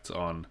reflect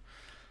on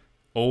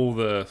all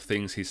the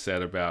things he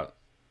said about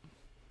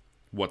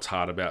what's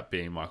hard about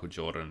being Michael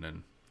Jordan.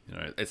 And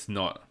it's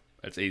not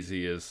as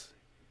easy as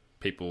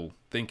people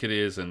think it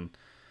is, and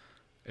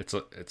it's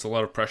a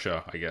lot of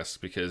pressure, I guess,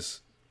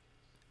 because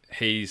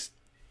he's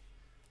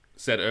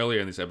said earlier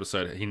in this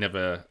episode he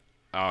never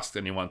asked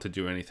anyone to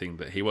do anything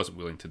that he wasn't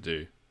willing to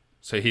do.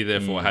 So he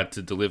therefore had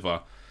to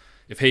deliver.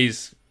 If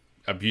he's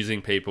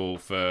abusing people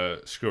for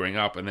screwing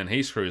up and then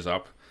he screws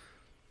up,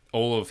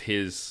 all of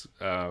his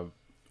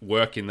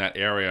work in that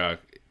area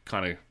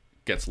kind of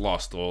gets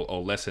lost or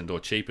lessened or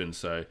cheapened.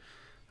 So,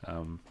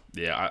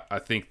 I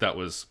think that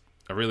was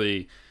a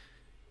really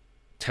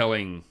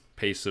telling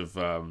piece of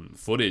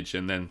footage.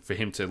 And then for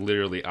him to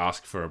literally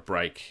ask for a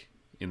break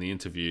in the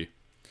interview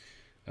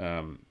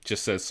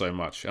just says so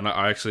much. And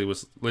I actually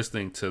was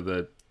listening to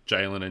the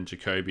Jalen and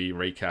Jacoby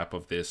recap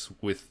of this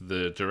with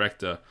the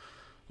director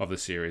of the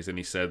series, and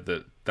he said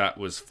that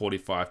was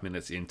 45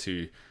 minutes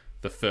into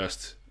the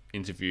first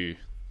interview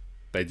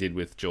they did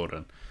with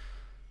Jordan.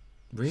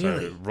 Really?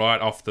 So right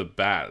off the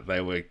bat,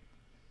 they were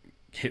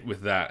hit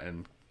with that,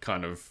 and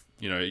kind of,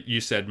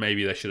 you said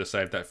maybe they should have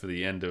saved that for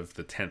the end of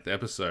the 10th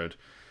episode.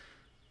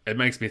 It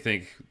makes me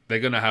think they're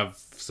going to have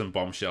some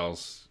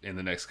bombshells in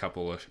the next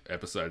couple of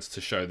episodes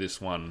to show this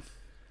one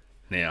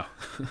now.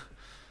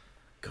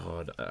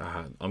 God,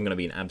 I'm going to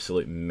be an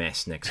absolute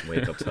mess next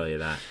week, I'll tell you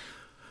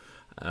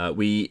that.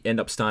 We end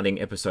up starting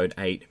episode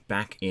 8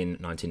 back in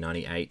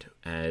 1998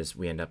 as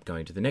we end up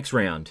going to the next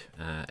round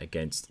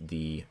against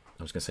the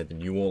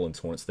New Orleans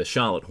Hornets, the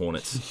Charlotte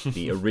Hornets,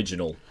 the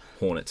original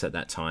Hornets at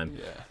that time.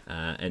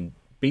 Yeah. And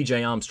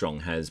BJ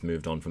Armstrong has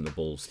moved on from the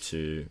Bulls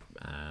to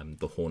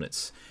the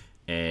Hornets.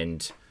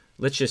 And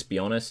let's just be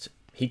honest,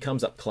 he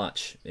comes up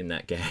clutch in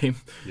that game.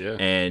 Yeah.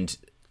 And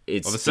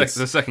it's...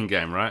 the second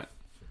game, right?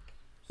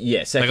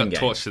 Yeah, second game. They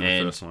got torched in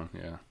the first one,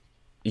 yeah.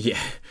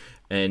 Yeah,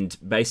 and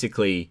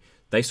basically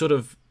they sort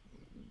of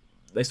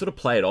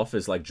play it off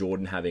as like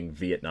Jordan having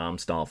Vietnam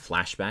style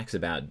flashbacks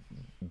about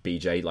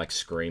BJ like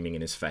screaming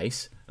in his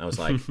face. And I was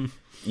like,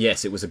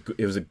 yes, it was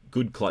a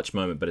good clutch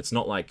moment, but it's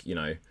not like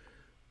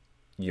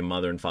your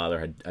mother and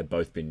father had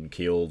both been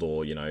killed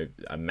or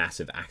a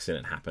massive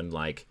accident happened.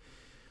 Like,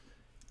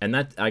 and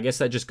that, I guess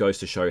that just goes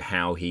to show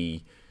how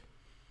he,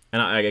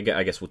 and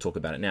I guess we'll talk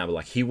about it now, but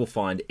like he will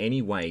find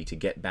any way to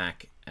get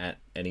back at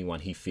anyone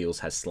he feels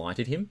has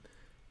slighted him.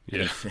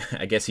 Yeah.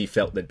 I guess he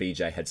felt that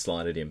BJ had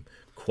slighted him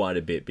quite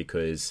a bit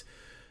because,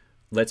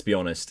 let's be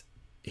honest,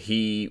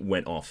 he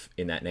went off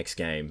in that next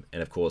game.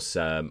 And of course,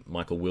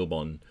 Michael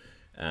Wilbon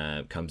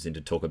comes in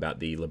to talk about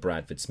the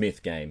LeBradford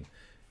Smith game.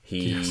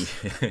 He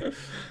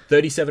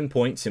 37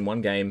 points in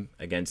one game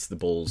against the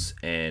Bulls.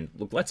 And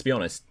look, let's be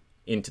honest,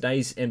 in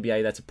today's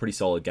NBA, that's a pretty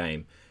solid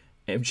game.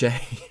 MJ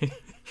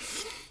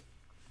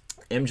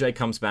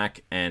comes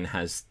back and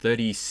has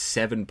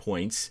 37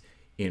 points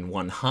in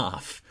one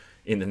half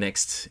in the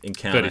next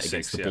encounter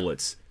against the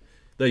Bullets.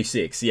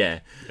 36, yeah.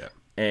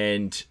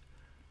 And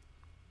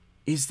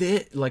is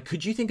there, like,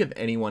 could you think of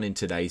anyone in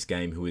today's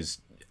game who is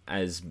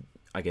as,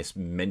 I guess,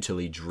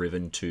 mentally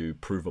driven to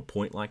prove a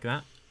point like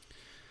that?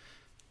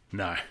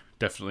 No,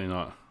 definitely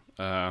not.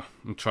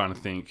 I'm trying to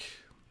think.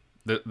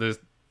 There's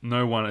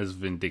no one as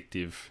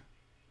vindictive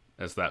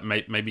as that.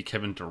 Maybe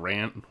Kevin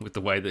Durant with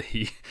the way that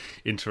he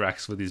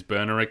interacts with his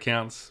burner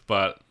accounts,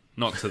 but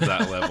not to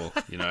that level,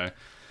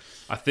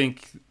 I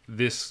think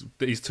these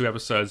 2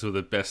 episodes were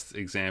the best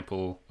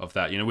example of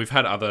that. We've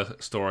had other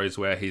stories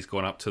where he's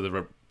gone up to the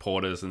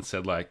reporters and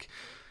said, like,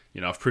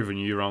 I've proven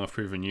you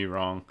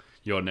wrong,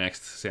 you're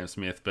next, Sam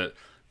Smith. But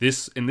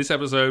in this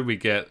episode, we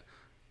get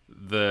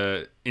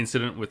the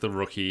incident with the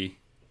rookie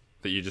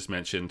that you just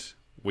mentioned.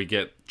 We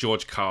get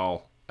George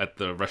Karl at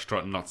the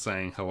restaurant not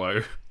saying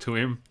hello to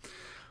him.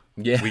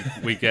 Yeah.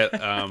 We get,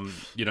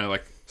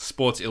 like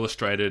Sports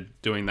Illustrated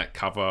doing that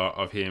cover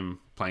of him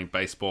playing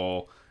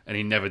baseball, and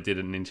he never did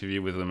an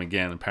interview with them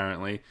again,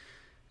 apparently.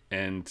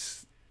 And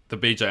the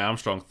BJ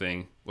Armstrong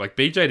thing, like,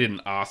 BJ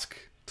didn't ask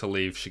to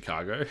leave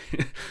Chicago.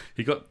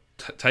 He got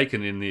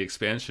taken in the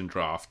expansion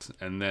draft,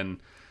 and then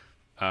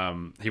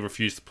he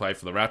refused to play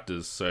for the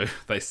Raptors, so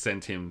they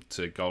sent him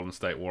to Golden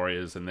State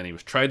Warriors, and then he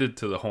was traded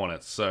to the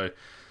Hornets. So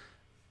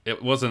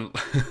it wasn't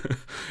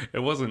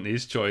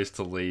his choice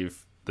to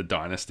leave the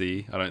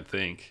dynasty, I don't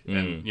think.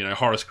 And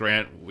Horace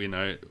Grant,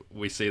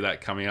 we see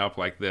that coming up.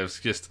 Like, there's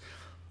just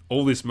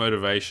all this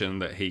motivation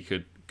that he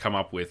could come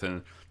up with,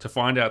 and to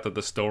find out that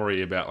the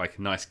story about, like,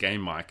 Nice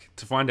Game Mike,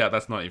 to find out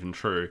that's not even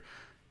true,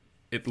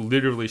 it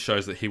literally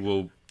shows that he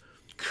will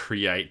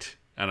create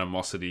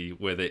animosity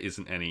where there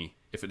isn't any,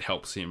 if it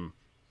helps him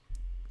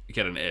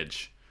get an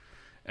edge.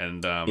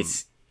 And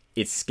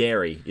it's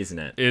scary, isn't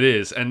it? It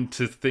is. And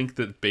to think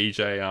that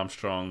BJ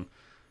Armstrong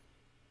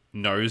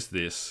knows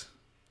this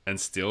and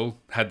still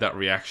had that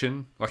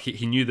reaction. Like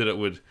he knew that it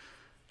would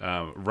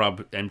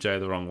rub MJ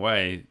the wrong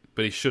way,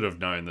 but he should have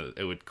known that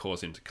it would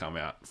cause him to come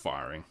out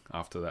firing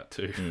after that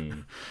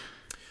too.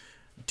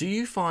 Do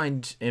you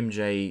find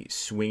MJ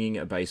swinging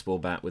a baseball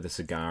bat with a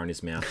cigar in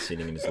his mouth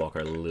sitting in his locker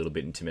a little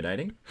bit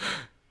intimidating?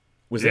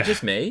 Was it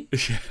just me?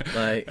 Yeah.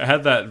 Like, it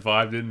had that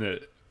vibe, didn't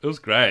it? It was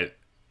great.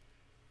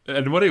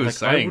 And what he was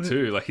saying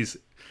too, like he's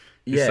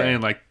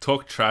saying like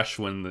talk trash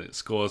when the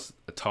scores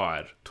are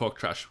tied. Talk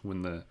trash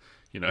when the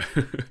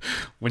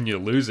when you're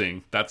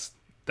losing, that's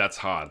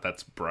hard,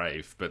 that's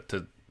brave. But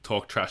to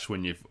talk trash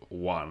when you've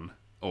won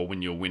or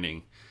when you're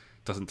winning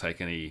doesn't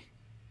take any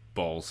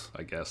balls,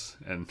 I guess.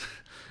 And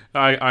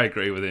I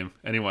agree with him.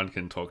 Anyone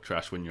can talk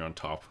trash when you're on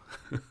top.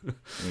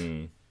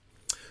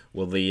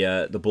 Well,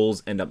 the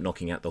Bulls end up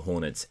knocking out the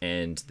Hornets,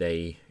 and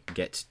they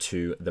get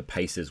to the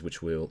Pacers,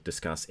 which we'll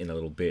discuss in a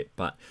little bit.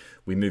 But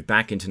we move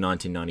back into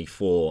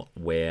 1994,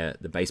 where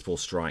the baseball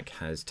strike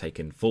has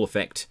taken full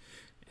effect.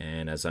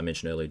 And as I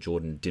mentioned earlier,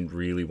 Jordan didn't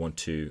really want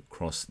to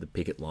cross the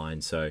picket line.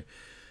 So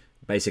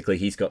basically,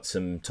 he's got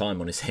some time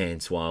on his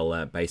hands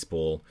while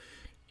baseball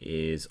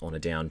is on a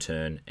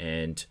downturn.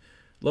 And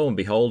lo and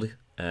behold,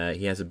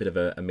 he has a bit of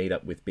a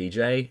meet-up with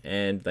BJ,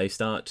 and they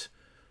start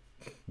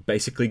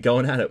basically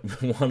going at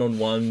it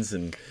one-on-ones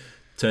and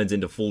turns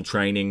into full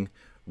training.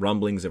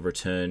 Rumblings of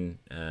return,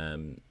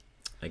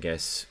 I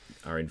guess,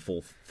 are in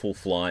full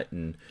flight.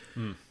 And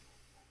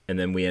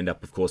then we end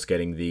up, of course,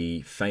 getting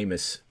the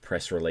famous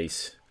press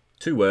release.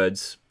 2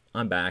 words,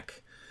 I'm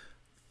back.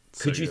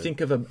 Could you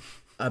think of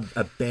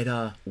a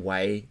better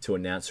way to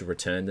announce a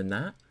return than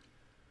that?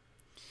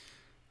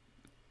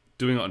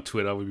 Doing it on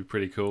Twitter would be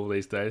pretty cool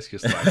these days.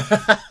 Just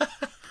like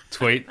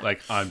tweet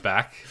like I'm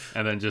back,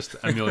 and then just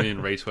a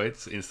million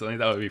retweets instantly.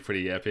 That would be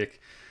pretty epic.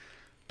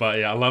 But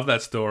yeah, I love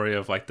that story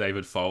of like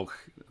David Falk,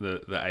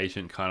 the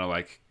agent, kind of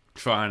like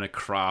trying to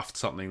craft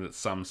something that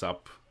sums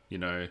up,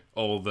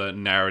 all the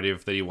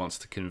narrative that he wants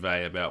to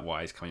convey about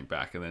why he's coming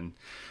back, and then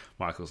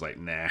Michael's like,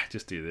 nah,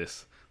 just do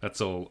this.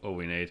 That's all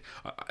we need.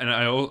 And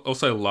I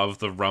also love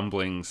the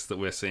rumblings that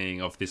we're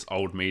seeing of this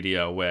old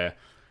media where,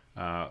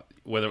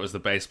 whether it was the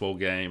baseball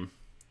game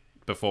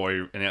before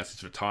he announced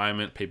his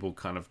retirement, people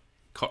kind of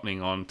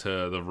cottoning on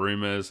to the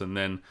rumors, and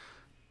then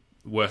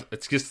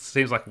it just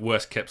seems like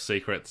worst kept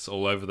secrets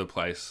all over the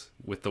place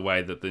with the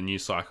way that the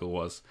news cycle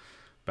was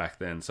back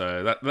then.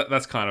 So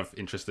that's kind of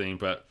interesting.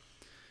 But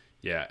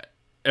yeah,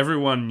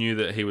 everyone knew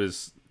that he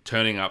was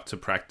turning up to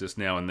practice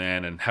now and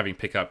then and having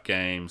pickup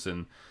games,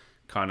 and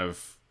kind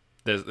of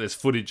there's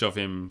footage of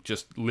him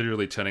just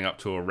literally turning up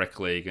to a rec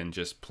league and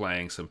just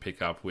playing some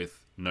pickup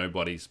with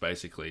nobodies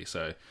basically.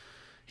 So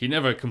he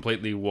never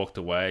completely walked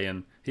away,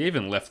 and he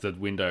even left the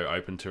window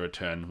open to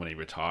return when he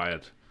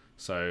retired.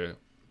 So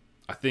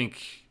I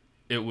think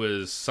it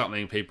was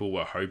something people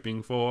were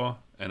hoping for,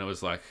 and it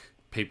was like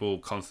people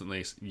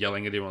constantly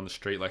yelling at him on the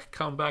street like,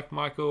 come back,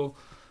 Michael.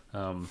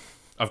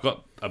 I've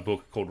got a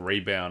book called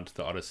Rebound,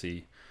 The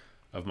Odyssey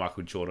of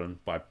Michael Jordan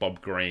by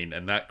Bob Greene,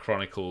 and that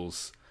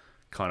chronicles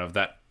kind of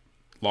that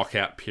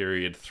lockout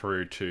period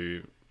through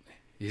to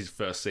his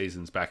first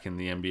seasons back in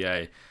the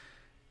NBA,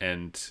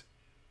 and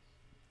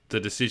the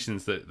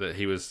decisions that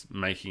he was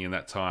making in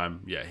that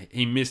time. Yeah,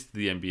 he missed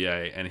the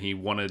NBA, and he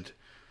wanted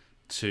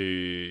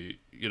to,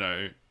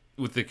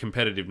 with the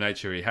competitive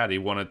nature he had, he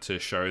wanted to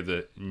show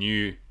the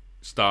new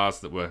stars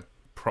that were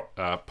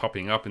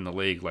popping up in the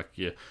league, like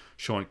your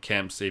Sean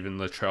Kemps, even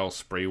Latrell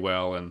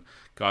Sprewell, and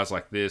guys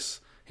like this.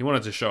 He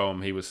wanted to show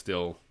him he was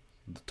still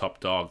the top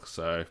dog.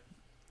 So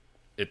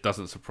it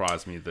doesn't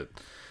surprise me that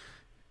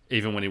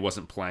even when he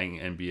wasn't playing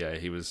NBA,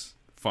 he was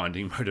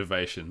finding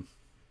motivation.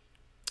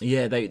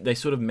 Yeah, they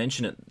sort of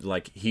mention it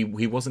like he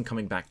wasn't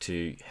coming back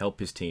to help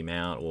his team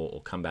out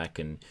or come back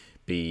and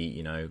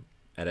be,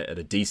 at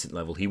a decent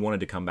level. He wanted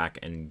to come back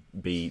and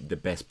be the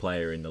best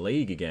player in the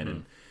league again.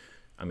 And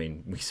I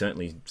mean, we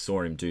certainly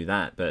saw him do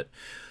that. But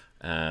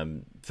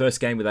first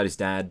game without his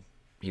dad,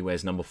 he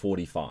wears number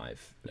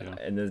 45. Yeah.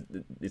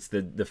 And it's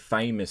the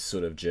famous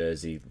sort of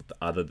jersey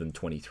other than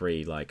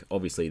 23. Like,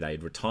 obviously,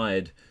 they'd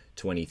retired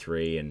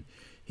 23, and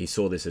he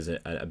saw this as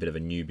a bit of a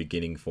new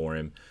beginning for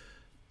him.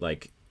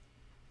 Like,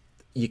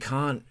 you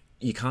can't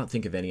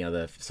think of any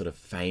other sort of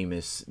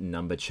famous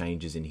number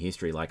changes in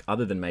history, like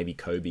other than maybe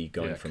Kobe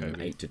going from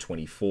 8 to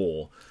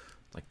 24.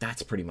 Like,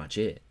 that's pretty much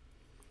it.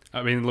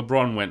 I mean,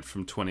 LeBron went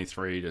from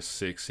 23 to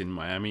 6 in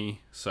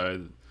Miami,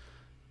 so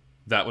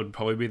that would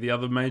probably be the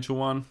other major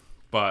one.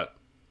 But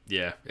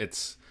yeah,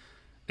 it's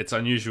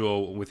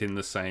unusual within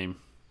the same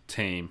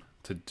team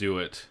to do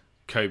it.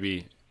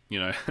 Kobe,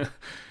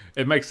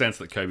 it makes sense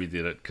that Kobe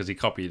did it because he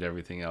copied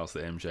everything else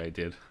that MJ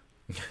did.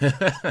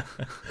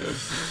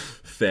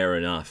 Fair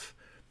enough.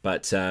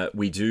 But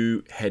we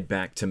do head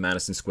back to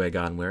Madison Square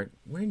Garden. We're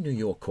in New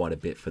York quite a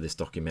bit for this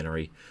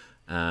documentary.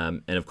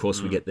 And of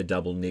course we get the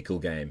double nickel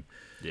game.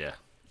 Yeah.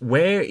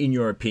 Where, in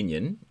your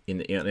opinion,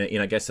 in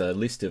I guess a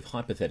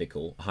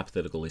hypothetical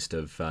list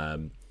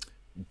of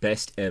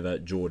best ever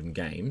Jordan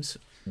games,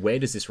 where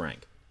does this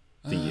rank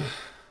for you?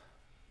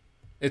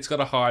 it's got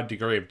a high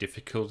degree of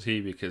difficulty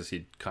because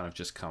he'd kind of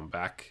just come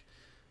back.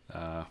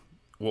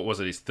 What was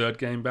it? His third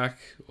game back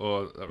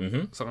or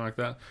something like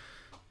that.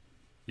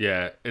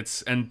 Yeah,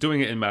 and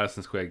doing it in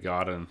Madison Square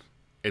Garden,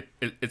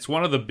 it's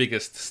one of the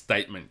biggest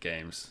statement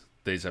games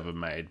these ever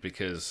made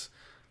because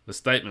the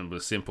statement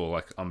was simple,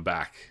 like, I'm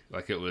back.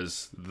 Like, it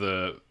was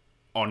the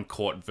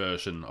on-court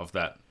version of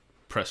that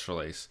press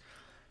release.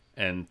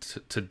 And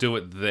to do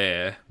it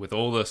there with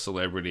all the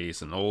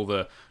celebrities and all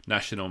the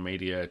national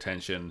media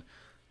attention,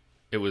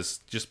 it was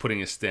just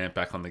putting a stamp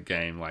back on the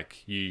game.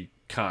 Like, you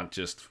can't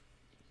just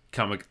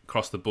come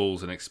across the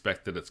Bulls and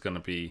expect that it's going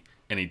to be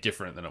any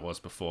different than it was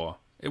before.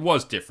 It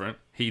was different.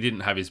 He didn't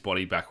have his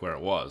body back where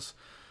it was.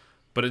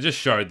 But it just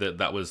showed that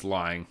that was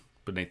lying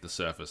beneath the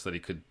surface, that he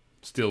could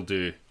still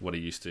do what he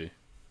used to.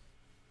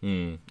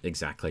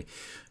 Exactly.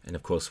 And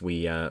of course,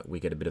 we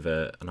get a bit of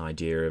an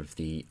idea of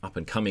the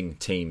up-and-coming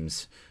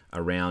teams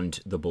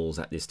around the Bulls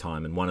at this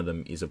time. And one of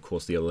them is, of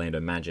course, the Orlando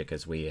Magic,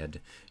 as we had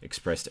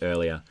expressed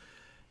earlier.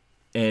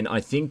 And I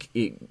think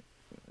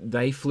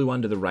they flew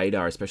under the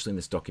radar, especially in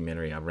this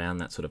documentary, around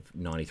that sort of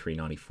 93,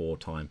 94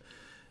 time.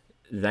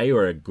 They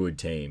were a good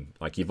team.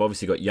 Like, you've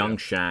obviously got young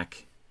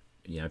Shaq,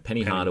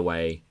 Penny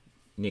Hardaway,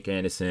 Nick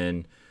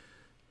Anderson.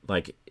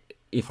 Like,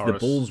 if Horace, the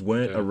Bulls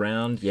weren't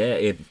around,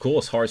 of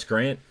course, Horace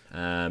Grant,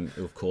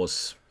 of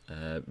course,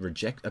 I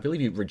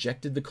believe he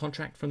rejected the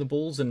contract from the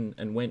Bulls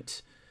and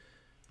went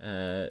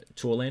to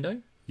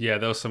Orlando. Yeah,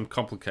 there were some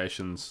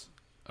complications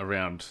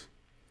around,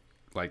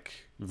 like,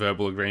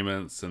 verbal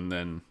agreements, and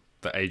then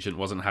the agent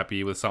wasn't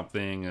happy with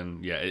something,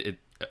 and it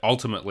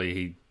ultimately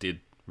he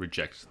did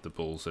reject the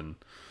Bulls and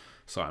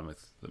sign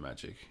with the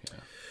Magic. Yeah.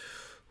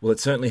 Well, it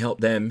certainly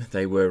helped them.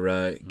 They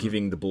were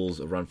giving the Bulls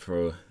a run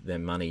for their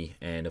money,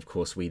 and of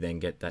course we then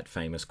get that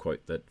famous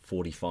quote that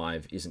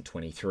 45 isn't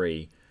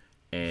 23,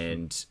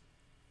 and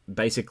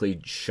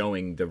basically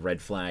showing the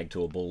red flag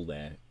to a Bull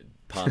there,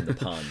 pardon the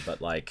pun,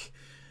 but like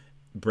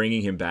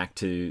bringing him back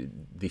to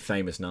the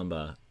famous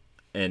number.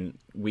 And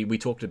we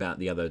talked about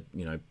the other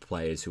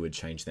players who had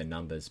changed their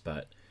numbers,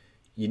 but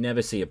you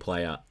never see a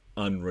player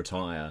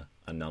unretire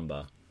a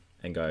number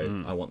and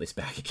go, I want this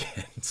back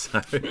again.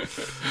 So,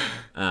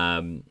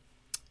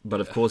 but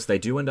of course they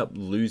do end up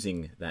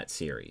losing that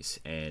series.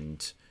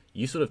 And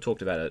you sort of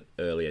talked about it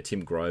earlier.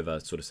 Tim Grover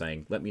sort of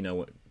saying, let me know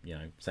what,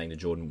 saying to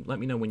Jordan, let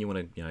me know when you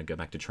want to, go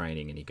back to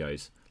training. And he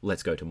goes,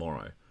 let's go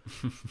tomorrow.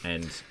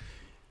 And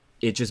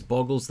it just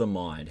boggles the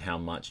mind how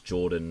much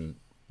Jordan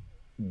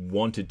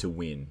wanted to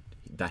win,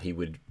 that he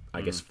would,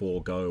 I guess,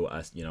 forego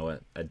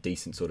a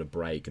decent sort of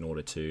break in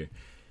order to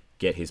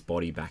get his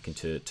body back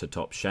into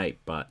top shape.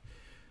 But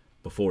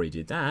before he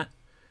did that,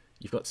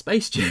 you've got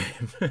Space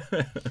Jam.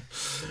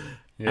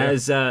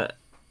 As a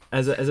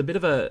bit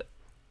of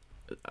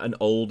an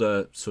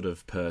older sort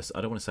of person,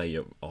 I don't want to say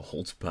you're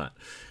old, but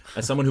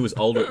as someone who was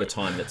older at the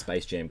time that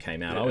Space Jam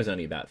came out, I was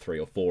only about 3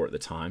 or 4 at the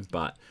time,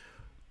 but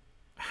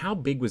how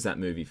big was that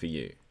movie for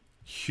you?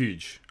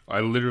 Huge.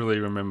 I literally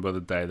remember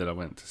the day that I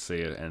went to see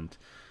it, and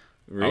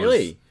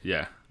really?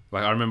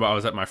 Like, I remember I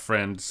was at my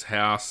friend's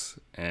house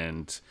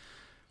and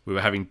we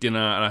were having dinner,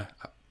 and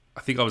I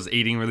think I was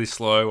eating really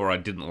slow, or I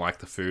didn't like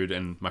the food,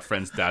 and my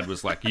friend's dad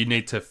was like, you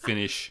need to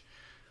finish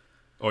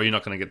or you're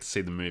not going to get to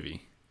see the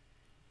movie,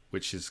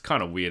 which is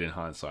kind of weird in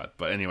hindsight.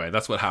 But anyway,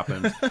 that's what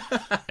happened.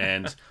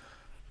 And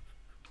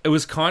it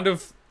was kind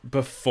of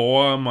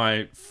before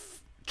my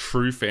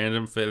true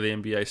fandom for the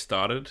NBA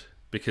started,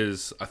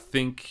 because I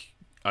think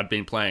I'd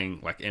been playing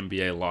like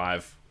NBA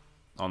Live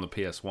on the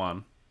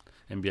PS1,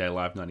 NBA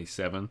Live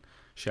 97.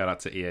 Shout out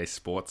to EA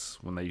Sports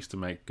when they used to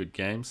make good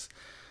games.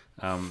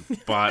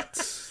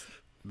 But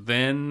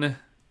then,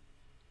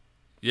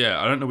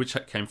 I don't know which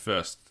came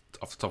first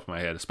off the top of my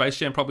head. Space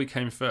Jam probably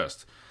came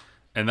first.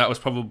 And that was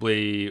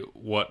probably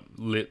what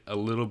lit a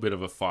little bit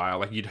of a fire.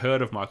 Like, you'd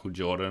heard of Michael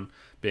Jordan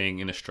being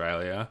in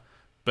Australia,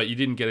 but you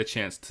didn't get a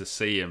chance to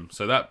see him.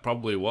 So that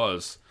probably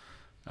was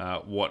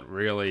what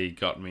really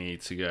got me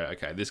to go,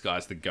 okay, this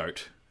guy's the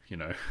GOAT.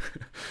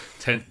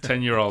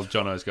 10-year-old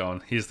Jono's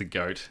going, here's the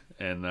GOAT,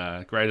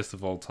 and greatest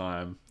of all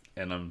time.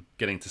 And I'm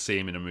getting to see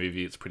him in a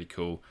movie. It's pretty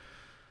cool.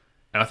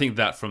 And I think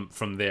that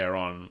from there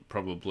on,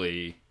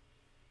 probably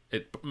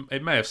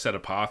it may have set a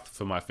path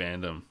for my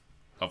fandom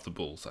of the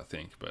Bulls, I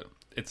think. But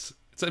it's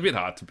a bit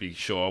hard to be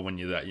sure when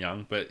you're that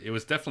young. But it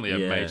was definitely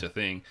a major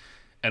thing.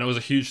 And it was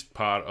a huge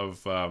part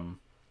of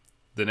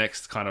the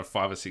next kind of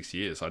 5 or 6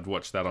 years. I'd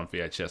watch that on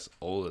VHS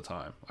all the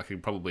time. I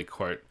could probably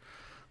quote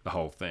the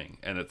whole thing.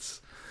 And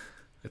it's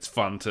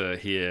fun to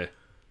hear,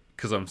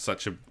 because I'm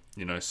such a,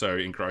 so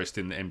engrossed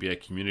in the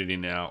NBA community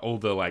now. All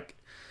the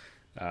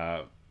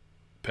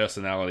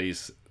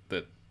personalities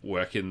that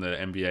work in the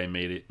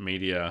NBA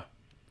media,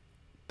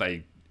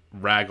 they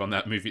rag on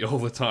that movie all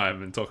the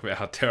time and talk about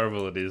how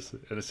terrible it is.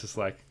 And it's just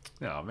like,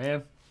 oh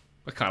man,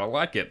 I kind of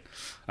like it.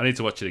 I need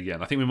to watch it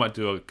again. I think we might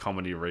do a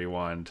comedy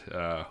rewind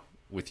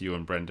with you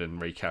and Brendan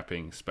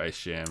recapping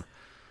Space Jam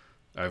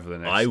over the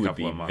next couple of months.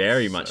 I would be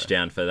very much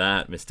down for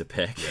that, Mr.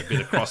 Peck. Yeah, a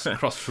bit of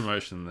cross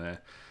promotion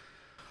there.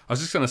 I was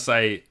just going to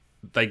say,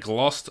 they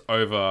glossed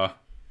over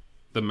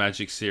the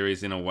Magic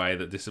series in a way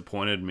that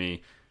disappointed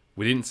me.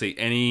 We didn't see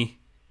any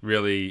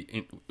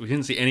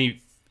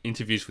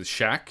interviews with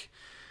Shaq.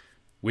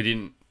 We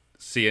didn't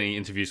see any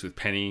interviews with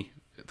Penny.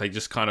 They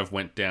just kind of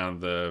went down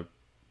the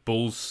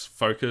Bulls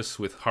focus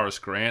with Horace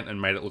Grant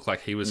and made it look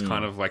like he was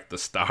kind of like the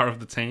star of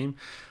the team,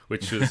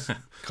 which was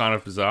kind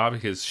of bizarre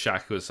because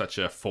Shaq was such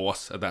a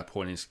force at that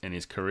point in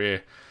his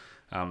career.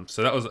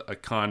 So that was a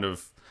kind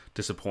of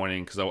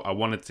disappointing because I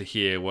wanted to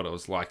hear what it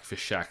was like for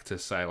Shaq to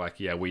say like,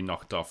 yeah, we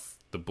knocked off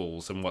the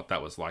Bulls and what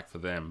that was like for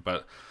them.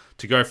 But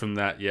to go from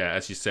that, yeah,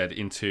 as you said,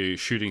 into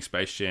shooting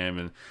Space Jam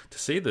and to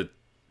see the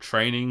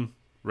training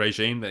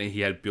regime that he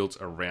had built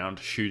around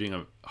shooting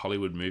a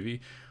Hollywood movie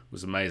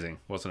was amazing,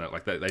 wasn't it?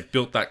 Like they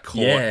built that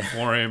court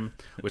for him,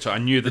 which I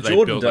knew that they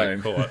Jordan built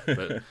Dome. that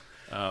court.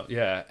 But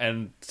yeah,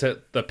 and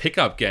to the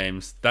pickup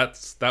games,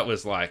 that's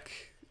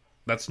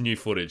new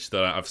footage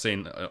that I've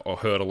seen or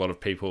heard a lot of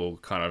people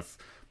kind of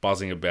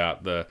buzzing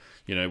about.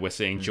 We're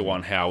seeing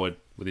Juwan Howard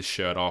with his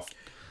shirt off.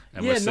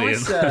 And we're seeing...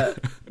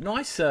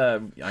 nice,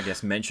 I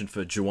guess, mention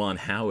for Juwan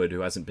Howard, who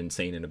hasn't been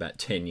seen in about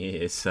 10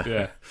 years. So.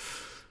 Yeah.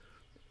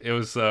 It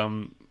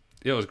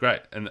was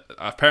great. And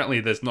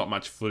apparently there's not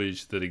much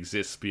footage that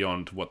exists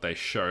beyond what they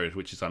showed,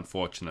 which is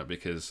unfortunate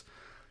because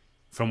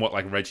from what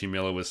like Reggie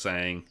Miller was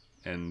saying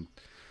and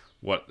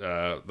what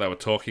they were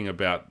talking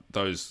about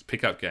those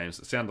pickup games,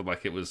 it sounded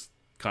like it was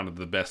kind of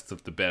the best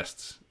of the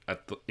best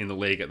in the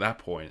league at that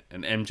point,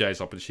 and MJ's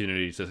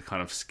opportunity to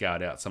kind of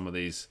scout out some of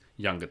these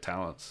younger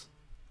talents.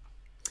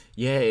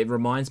 Yeah, it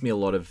reminds me a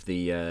lot of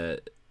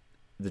the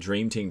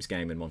Dream Team's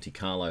game in Monte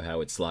Carlo,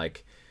 how it's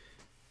like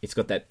it's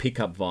got that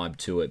pickup vibe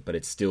to it, but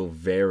it's still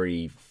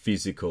very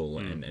physical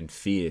and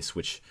fierce,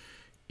 which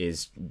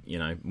is,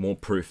 more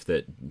proof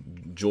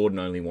that Jordan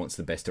only wants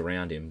the best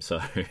around him.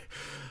 So,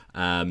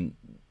 and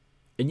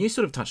you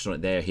sort of touched on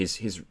it there,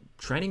 his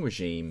training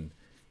regime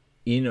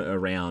in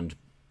around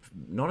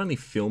not only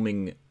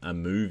filming a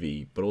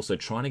movie, but also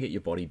trying to get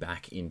your body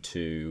back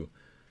into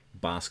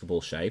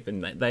basketball shape.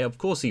 And they of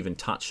course even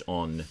touch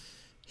on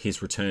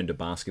his return to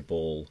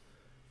basketball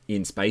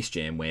in Space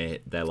Jam, where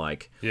they're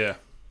like, yeah,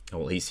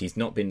 well, he's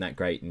not been that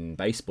great in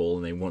baseball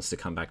and he wants to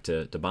come back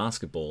to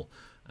basketball.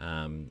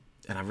 And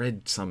I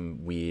read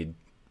some weird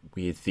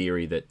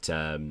theory that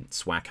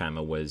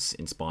Swackhammer was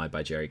inspired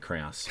by Jerry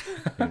Krause.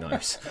 Who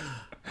knows?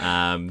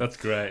 That's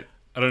great.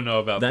 I don't know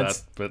about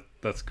that, but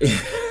that's good.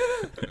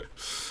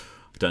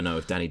 Don't know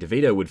if Danny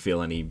DeVito would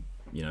feel any,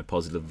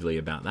 positively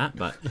about that,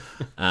 but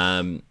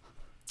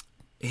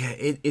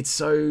it's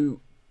so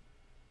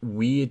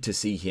weird to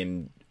see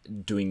him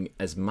doing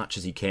as much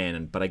as he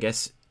can, but I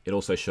guess it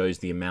also shows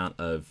the amount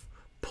of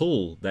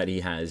pull that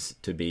he has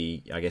to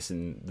be, I guess,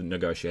 in the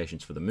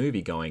negotiations for the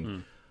movie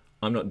going,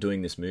 I'm not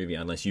doing this movie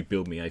unless you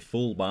build me a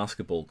full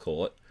basketball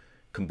court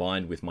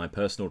combined with my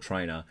personal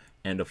trainer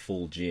and a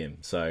full gym.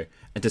 So,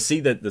 and to see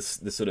that the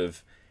sort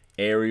of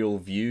aerial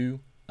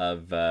view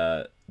of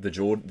the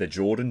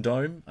Jordan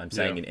Dome, I'm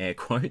saying in air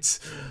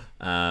quotes,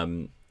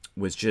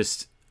 was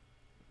just,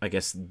 I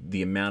guess,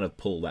 the amount of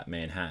pull that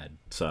man had.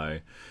 So,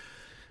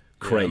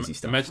 crazy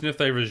stuff. Imagine if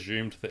they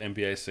resumed the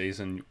NBA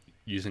season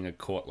using a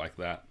court like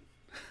that.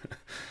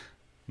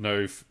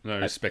 No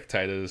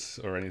spectators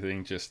or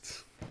anything,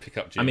 just pick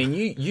up gym. I mean,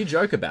 you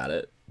joke about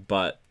it,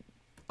 but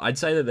I'd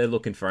say that they're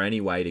looking for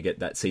any way to get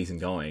that season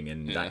going,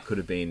 and that could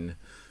have been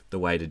the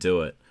way to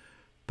do it.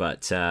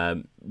 But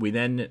we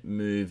then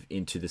move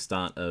into the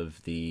start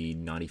of the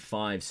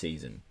 95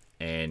 season,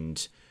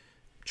 and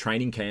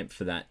training camp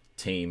for that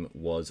team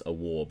was a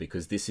war,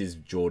 because this is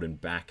Jordan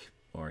back,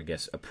 or I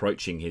guess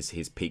approaching his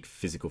peak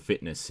physical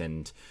fitness,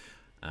 and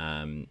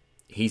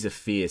he's a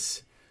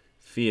fierce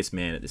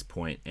man at this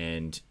point,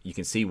 and you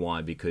can see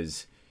why,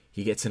 because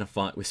he gets in a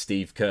fight with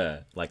Steve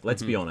Kerr. Like,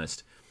 let's be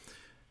honest,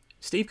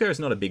 Steve Kerr is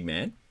not a big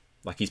man.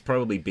 Like, he's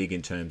probably big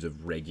in terms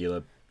of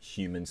regular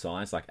human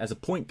size. Like, as a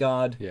point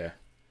guard,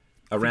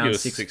 around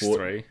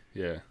 6'3".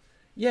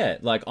 Yeah,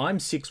 like, I'm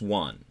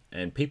 6'1",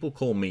 and people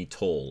call me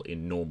tall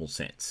in normal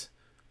sense.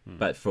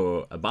 But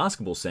for a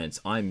basketball sense,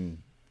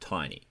 I'm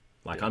tiny.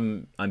 Like,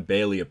 I'm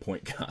barely a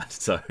point guard.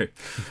 So,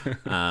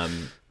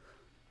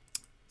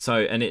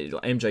 and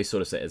MJ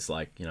sort of says,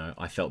 like,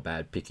 I felt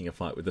bad picking a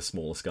fight with the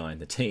smallest guy in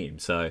the team.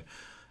 So,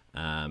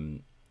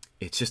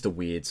 it's just a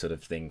weird sort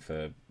of thing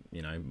for,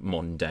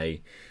 modern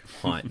day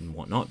height and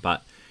whatnot.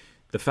 But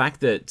the fact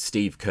that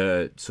Steve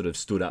Kerr sort of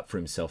stood up for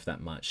himself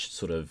that much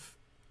sort of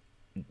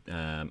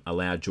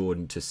allowed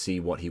Jordan to see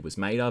what he was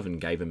made of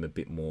and gave him a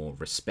bit more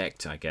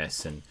respect, I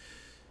guess. And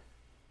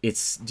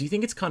do you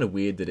think it's kind of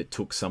weird that it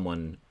took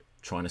someone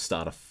trying to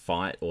start a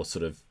fight or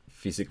sort of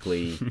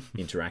physically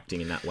interacting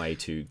in that way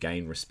to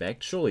gain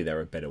respect? Surely there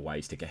are better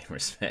ways to gain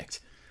respect.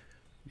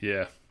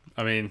 Yeah,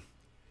 I mean,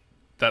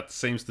 that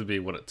seems to be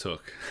what it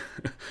took.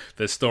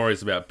 There's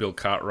stories about Bill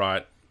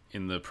Cartwright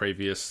in the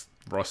previous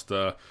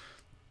roster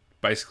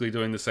basically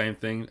doing the same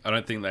thing. I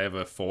don't think they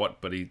ever fought,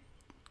 but he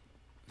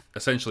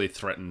essentially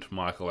threatened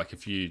Michael, like,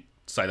 if you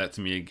say that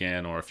to me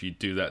again, or if you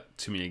do that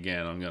to me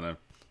again, I'm going to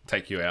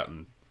take you out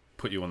and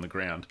put you on the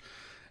ground.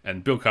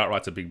 And Bill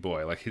Cartwright's a big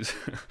boy, like he's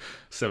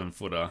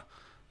 7-footer.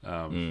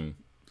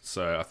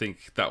 So I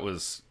think that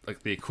was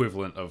like the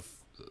equivalent of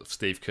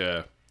Steve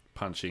Kerr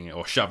punching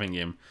or shoving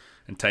him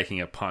and taking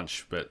a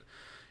punch. But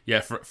yeah,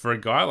 for a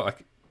guy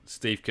like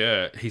Steve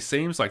Kerr, he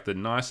seems like the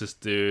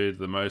nicest dude,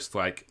 the most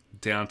like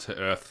down to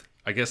earth,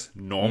 I guess,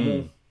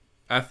 normal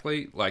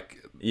athlete.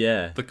 Like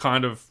the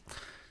kind of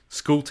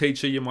school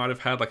teacher you might have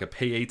had, like a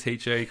PE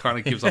teacher. He kind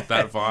of gives off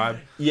that vibe.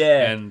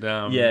 And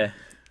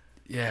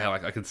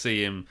like I could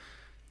see him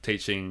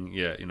teaching,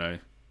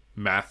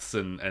 maths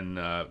and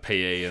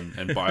PE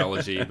and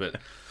biology. But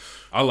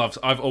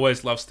I've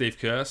always loved Steve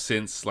Kerr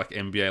since like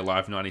NBA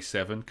Live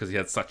 '97 because he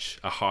had such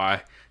a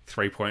high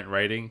 3-point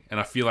rating, and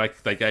I feel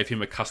like they gave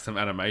him a custom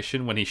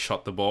animation when he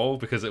shot the ball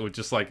because it would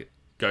just like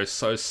go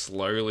so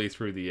slowly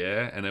through the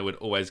air and it would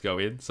always go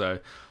in. So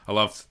I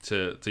loved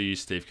to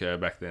use Steve Kerr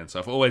back then. So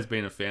I've always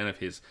been a fan of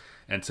his,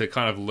 and to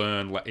kind of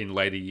learn in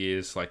later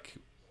years, like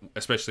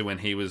especially when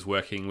he was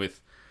working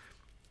with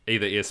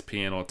either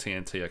ESPN or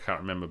TNT, I can't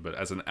remember, but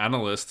as an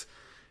analyst,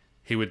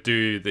 he would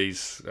do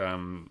these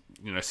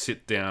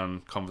sit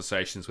down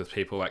conversations with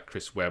people like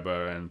Chris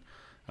Webber and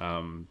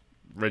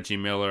Reggie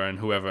Miller and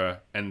whoever,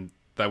 and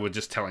they were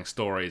just telling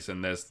stories.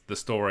 And there's the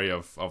story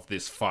of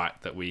this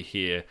fight that we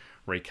hear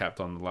recapped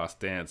on The Last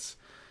Dance.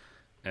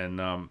 And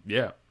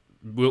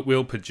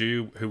Will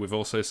Perdue, who we've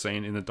also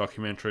seen in the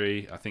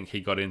documentary, I think he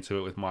got into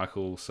it with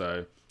Michael.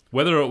 So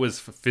whether it was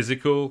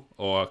physical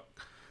or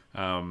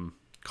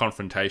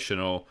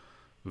confrontational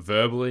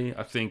verbally,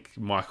 I think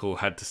Michael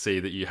had to see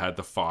that you had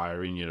the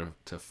fire in you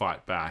to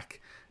fight back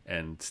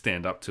and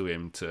stand up to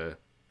him to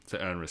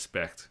earn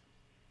respect.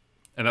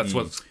 And that's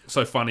what's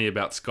so funny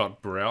about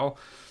Scott Burrell,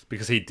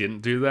 because he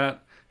didn't do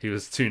that. He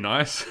was too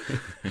nice.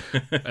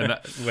 And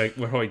we're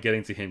probably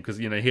getting to him because,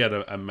 he had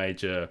a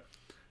major...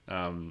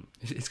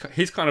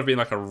 he's kind of been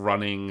like a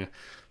running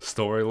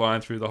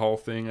storyline through the whole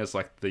thing as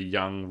like the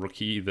young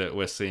rookie that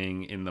we're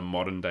seeing in the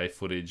modern day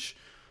footage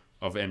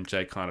of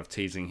MJ kind of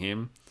teasing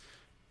him.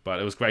 But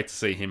it was great to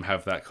see him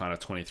have that kind of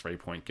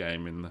 23-point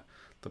game in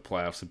the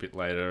playoffs a bit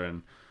later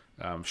and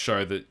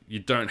show that you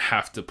don't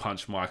have to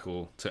punch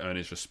Michael to earn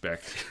his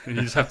respect.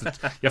 You just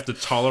have to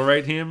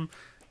tolerate him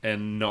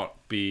and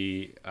not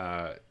be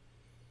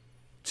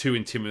too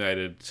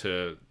intimidated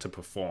to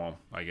perform,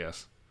 I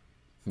guess.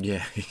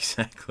 Yeah,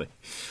 exactly.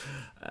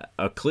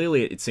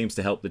 Clearly, it seems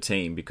to help the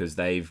team because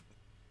they've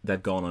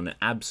gone on an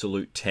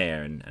absolute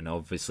tear, and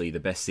obviously the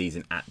best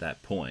season at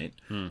that point.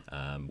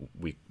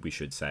 We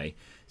should say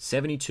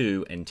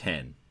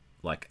 72-10,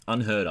 like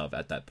unheard of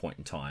at that point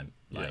in time.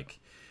 Like,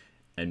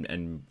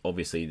 and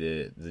obviously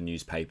the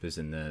newspapers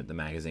and the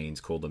magazines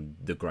call them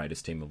the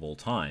greatest team of all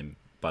time.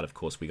 But of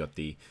course, we got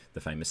the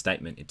famous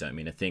statement: "It don't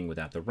mean a thing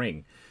without the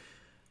ring."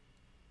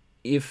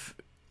 If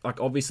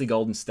obviously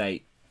Golden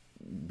State,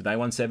 they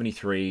won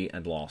 73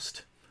 and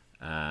lost.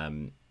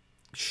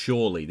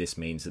 Surely this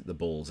means that the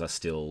Bulls are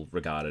still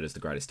regarded as the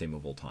greatest team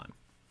of all time.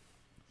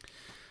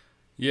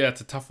 Yeah,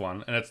 it's a tough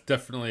one, and it's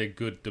definitely a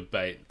good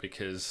debate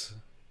because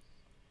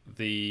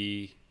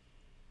the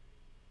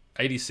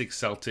 86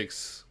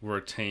 Celtics were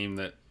a team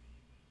that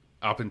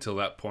up until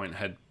that point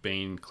had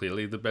been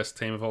clearly the best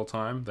team of all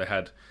time. They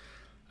had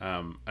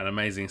an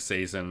amazing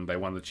season. They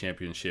won the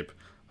championship.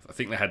 I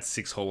think they had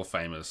 6 Hall of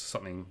Famers,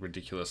 something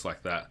ridiculous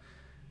like that.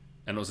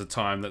 And it was a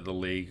time that the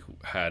league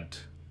had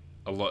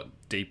a lot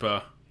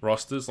deeper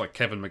rosters, like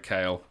Kevin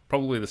McHale,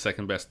 probably the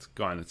second best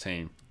guy on the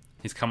team.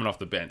 He's coming off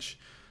the bench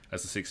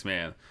as the 6th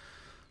man.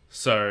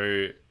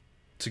 So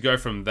to go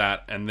from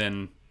that, and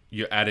then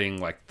you're adding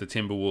like the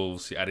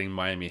Timberwolves, you're adding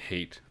Miami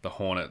Heat, the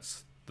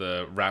Hornets,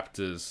 the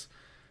Raptors,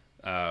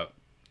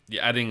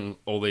 you're adding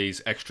all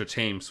these extra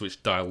teams,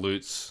 which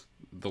dilutes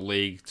the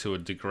league to a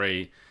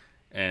degree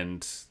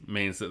and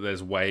means that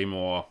there's way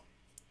more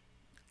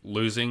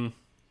losing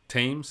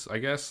teams, I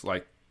guess.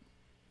 Like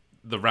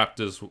the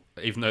Raptors,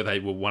 even though they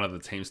were one of the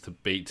teams to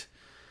beat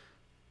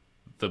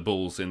the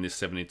Bulls in this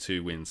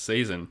 72-win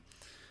season,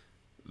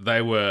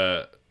 they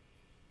were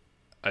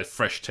a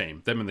fresh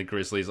team. Them and the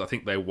Grizzlies, I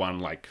think they won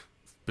like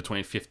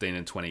between 15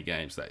 and 20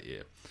 games that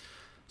year.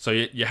 So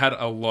you had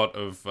a lot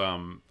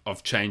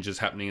of changes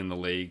happening in the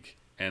league,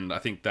 and I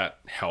think that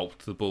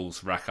helped the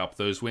Bulls rack up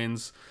those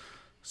wins.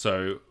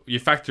 So you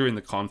factor in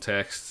the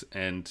context,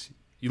 and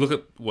you look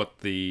at what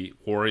the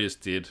Warriors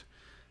did,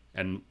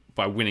 and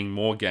by winning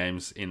more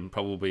games in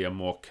probably a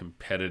more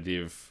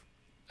competitive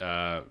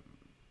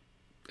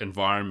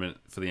environment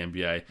for the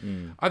NBA,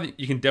 I think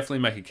you can definitely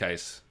make a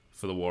case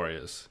for the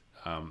Warriors.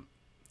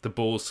 The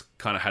Bulls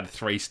kind of had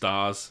 3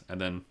 stars and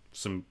then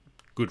some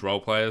good role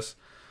players,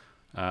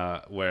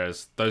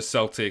 whereas those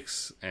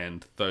Celtics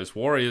and those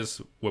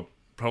Warriors were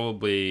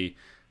probably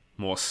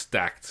more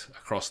stacked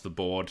across the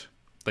board.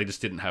 They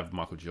just didn't have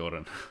Michael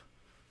Jordan.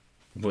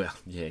 Well,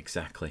 yeah,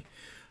 exactly.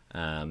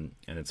 And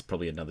it's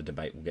probably another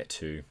debate we'll get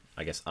to,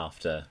 I guess,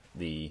 after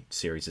the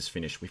series is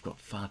finished. We've got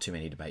far too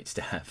many debates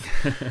to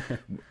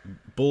have.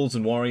 Bulls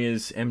and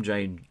Warriors,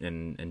 MJ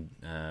and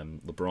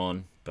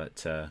LeBron,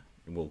 but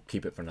we'll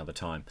keep it for another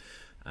time.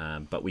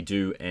 But we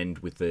do end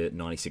with the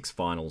 96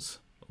 finals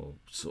or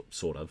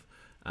sort of,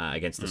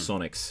 against the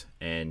Sonics.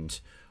 And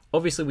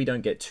obviously we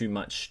don't get too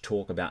much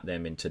talk about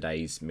them in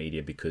today's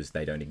media because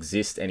they don't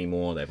exist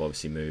anymore. They've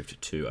obviously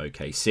moved to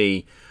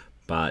OKC.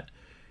 But,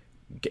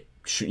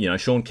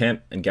 Sean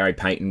Kemp and Gary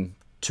Payton,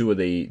 two of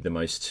the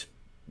most,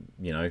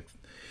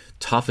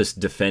 toughest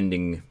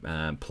defending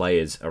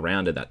players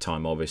around at that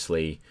time.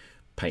 Obviously,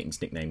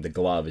 Payton's nicknamed the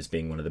Glove as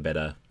being one of the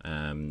better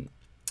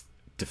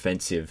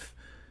defensive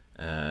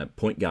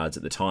point guards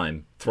at the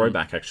time.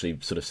 Throwback actually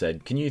sort of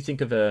said, can you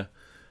think of a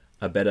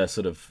better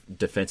sort of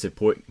defensive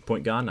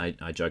point guard? And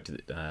I joked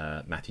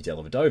at Matthew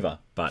Dellavedova,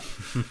 but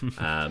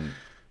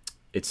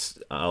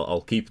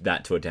I'll keep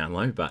that to a down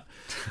low. But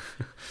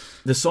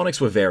the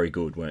Sonics were very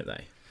good, weren't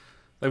they?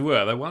 They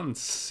were. They won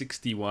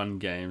 61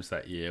 games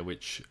that year,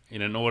 which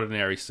in an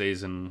ordinary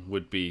season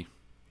would be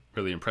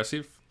really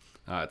impressive.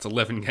 It's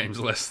 11 games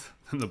less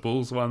than the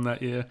Bulls won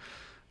that year.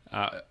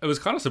 It was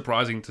kind of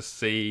surprising to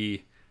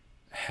see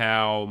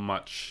how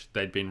much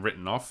they'd been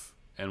written off.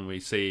 And we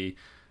see,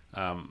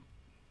 I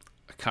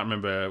can't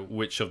remember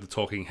which of the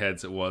talking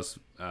heads it was,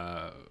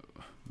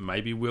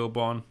 maybe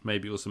Wilbon,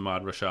 maybe it was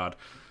Ahmad Rashad,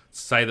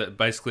 say that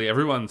basically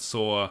everyone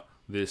saw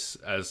this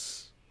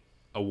as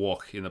a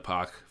walk in the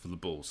park for the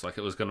Bulls. Like,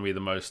 it was going to be the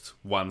most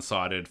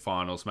one-sided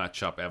finals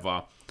matchup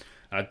ever.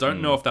 And I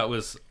don't know if that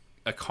was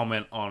a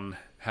comment on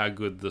how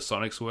good the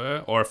Sonics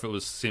were, or if it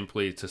was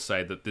simply to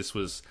say that this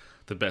was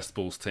the best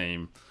Bulls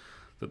team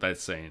that they'd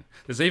seen.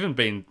 There's even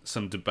been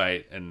some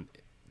debate and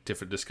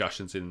different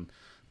discussions in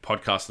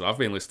podcasts that I've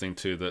been listening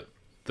to that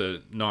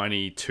the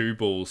 92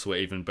 Bulls were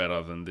even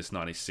better than this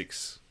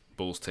 96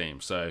 Bulls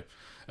team. So,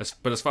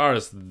 but as far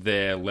as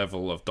their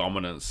level of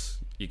dominance,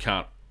 you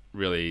can't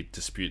really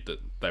dispute that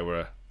they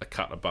were a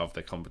cut above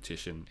their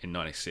competition in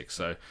 96.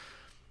 So,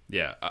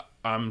 yeah,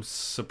 I'm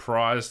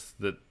surprised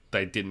that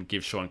they didn't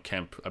give Sean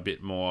Kemp a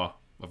bit more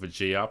of a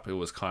G up. It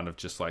was kind of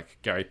just like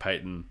Gary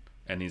Payton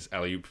and his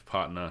alley-oop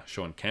partner,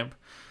 Sean Kemp.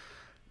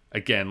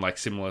 Again, like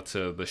similar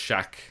to the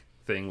Shaq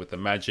thing with the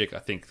Magic, I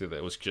think that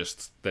it was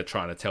just they're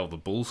trying to tell the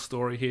Bulls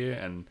story here,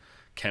 and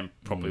Kemp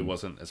probably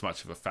wasn't as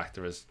much of a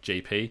factor as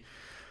GP.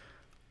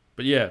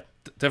 But yeah,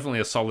 definitely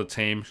a solid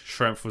team.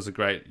 Schrempf was a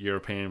great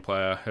European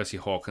player. Hersey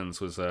Hawkins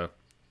was a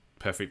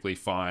perfectly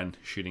fine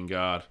shooting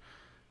guard.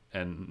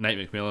 And Nate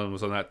McMillan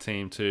was on that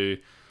team too.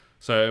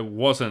 So it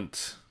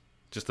wasn't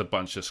just a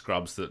bunch of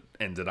scrubs that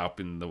ended up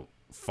in the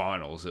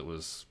finals. It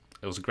was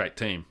a great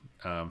team.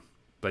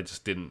 They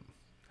just didn't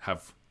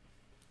have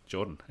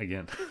Jordan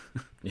again.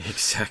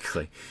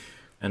 Exactly.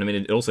 And I mean,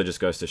 it also just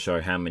goes to show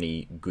how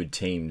many good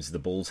teams the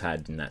Bulls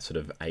had in that sort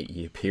of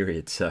 8-year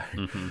period. So,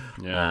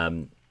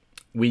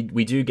 we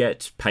do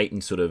get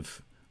Peyton sort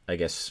of, I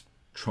guess,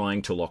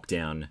 trying to lock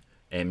down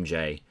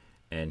MJ,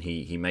 and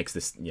he makes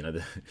this,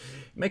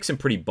 makes some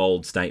pretty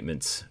bold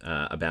statements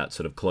about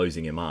sort of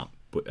closing him up,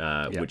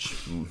 which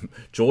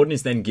Jordan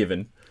is then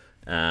given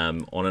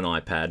on an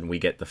iPad, and we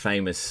get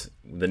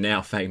the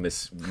now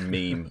famous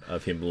meme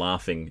of him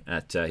laughing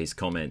at his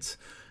comments.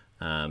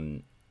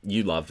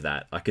 You loved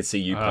that. I could see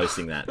you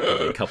posting that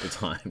probably a couple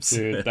times.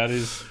 Dude,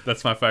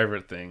 that's my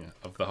favorite thing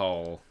of the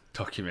whole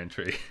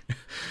documentary.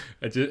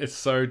 It's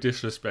so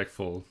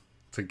disrespectful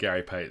to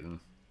Gary Payton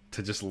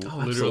to just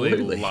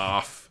literally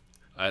laugh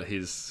at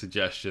his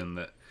suggestion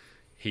that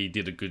he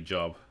did a good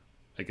job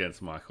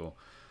against Michael.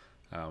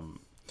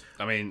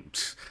 I mean,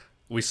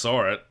 we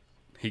saw it.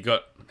 He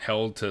got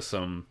held to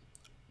some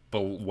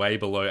way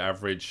below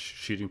average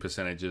shooting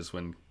percentages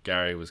when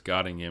Gary was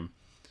guarding him,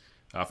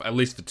 at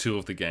least for 2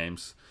 of the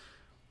games.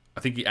 I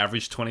think he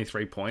averaged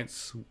 23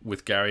 points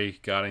with Gary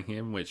guarding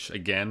him, which,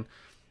 again,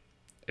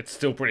 it's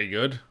still pretty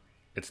good.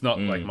 It's not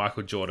like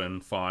Michael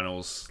Jordan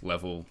finals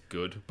level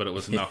good, but it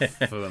was enough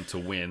for them to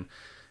win.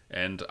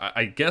 And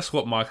I guess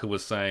what Michael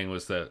was saying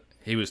was that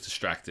he was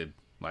distracted.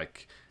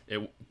 Like,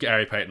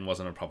 Gary Payton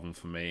wasn't a problem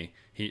for me.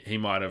 He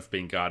might have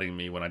been guarding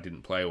me when I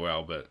didn't play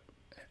well, but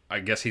I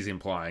guess he's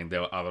implying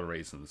there were other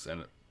reasons,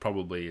 and it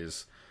probably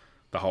is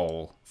the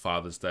whole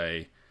Father's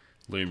Day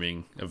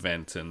looming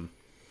event and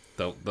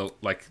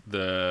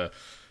the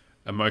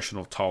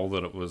emotional toll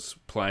that it was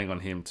playing on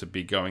him to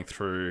be going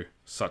through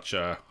such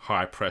a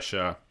high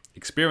pressure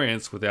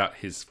experience without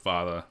his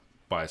father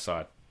by his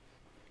side.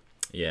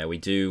 Yeah, we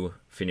do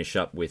finish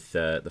up with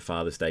the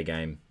Father's Day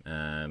game,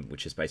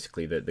 which is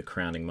basically the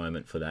crowning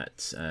moment for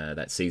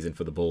that season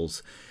for the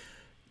Bulls.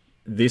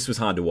 This was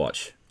hard to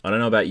watch. I don't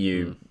know about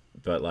you,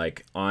 but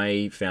like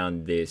I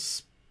found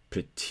this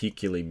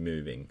particularly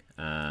moving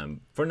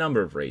for a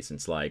number of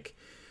reasons. Like,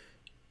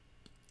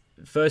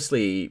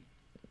 firstly,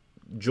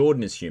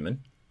 Jordan is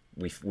human.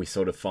 We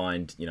sort of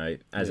find,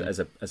 as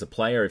a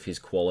player of his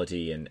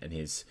quality and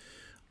his,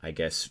 I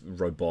guess,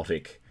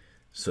 robotic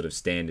sort of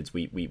standards,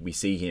 we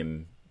see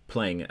him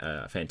playing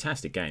a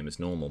fantastic game as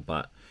normal,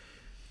 but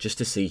just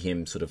to see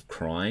him sort of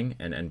crying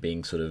and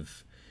being sort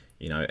of,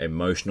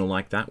 emotional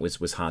like that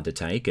was hard to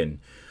take. And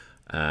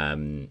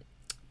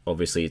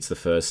obviously it's the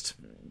first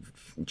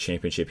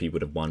championship he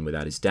would have won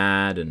without his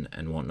dad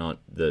and whatnot.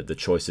 The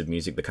choice of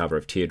music, the cover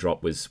of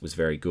Teardrop was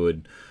very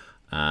good.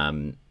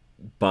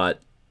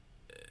 But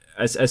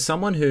as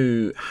someone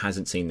who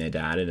hasn't seen their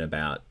dad in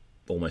about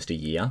almost a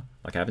year,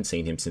 like I haven't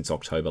seen him since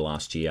October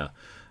last year.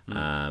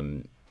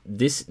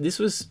 This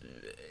was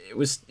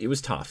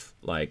tough.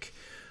 Like,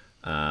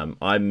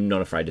 I'm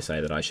not afraid to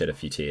say that I shed a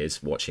few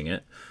tears watching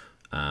it.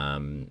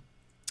 And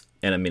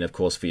I mean, of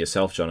course, for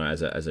yourself, John,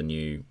 as a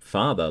new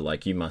father,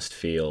 like you must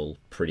feel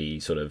pretty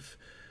sort of,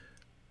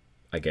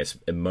 I guess,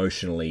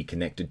 emotionally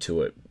connected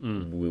to it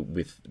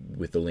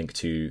with the link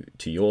to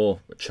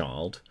your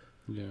child.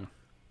 Yeah.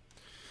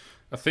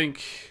 I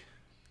think,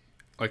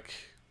 like,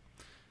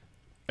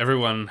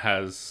 everyone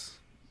has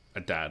a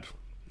dad.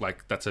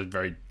 Like, that's a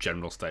very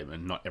general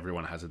statement. Not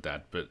everyone has a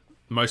dad, but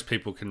most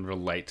people can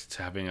relate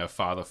to having a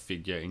father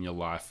figure in your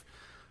life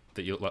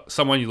that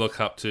someone you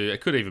look up to.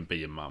 It could even be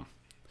your mum.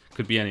 It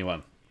could be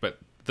anyone. But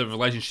the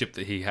relationship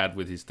that he had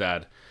with his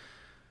dad,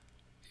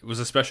 it was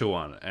a special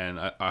one. And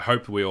I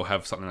hope we all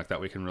have something like that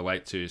we can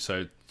relate to.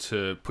 So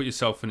to put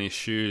yourself in his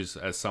shoes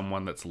as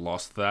someone that's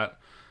lost that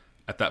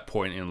at that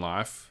point in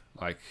life,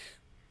 like,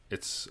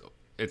 it's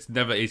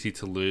never easy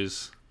to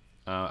lose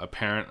a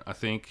parent, I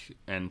think,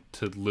 and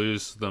to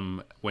lose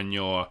them when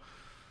you're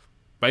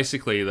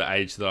basically the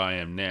age that I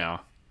am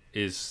now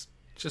is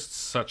just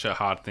such a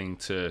hard thing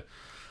to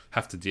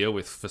have to deal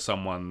with for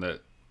someone that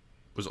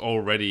was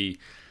already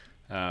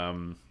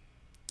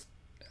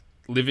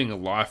living a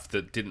life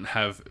that didn't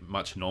have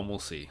much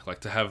normalcy.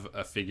 Like, to have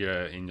a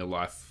figure in your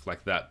life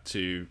like that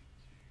to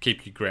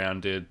keep you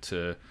grounded,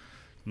 to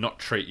not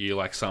treat you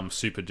like some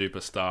super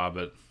duper star,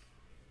 but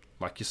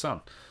like your son.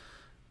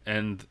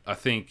 And I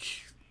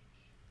think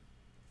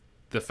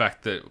the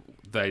fact that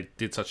they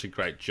did such a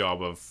great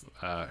job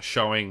of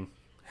showing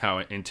how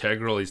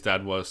integral his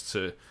dad was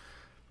to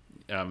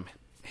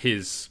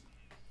his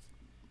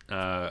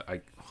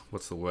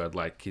what's the word,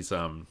 like his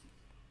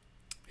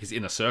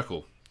inner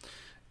circle,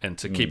 and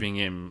to keeping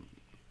him,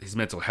 his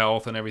mental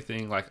health and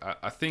everything. Like,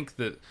 I think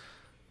that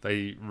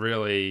they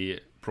really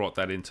brought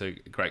that into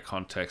great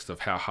context of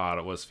how hard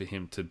it was for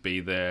him to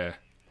be there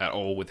at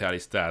all without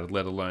his dad,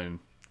 let alone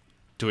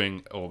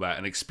doing all that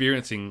and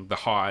experiencing the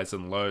highs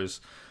and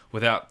lows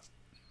without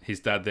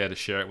his dad there to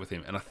share it with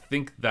him. And I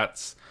think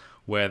that's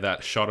where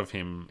that shot of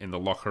him in the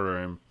locker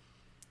room,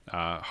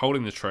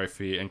 holding the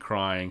trophy and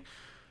crying,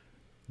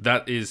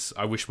 that is,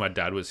 I wish my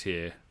dad was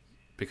here,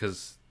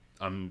 because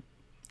I'm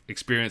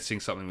experiencing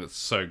something that's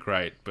so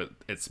great, but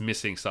it's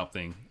missing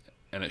something,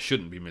 and it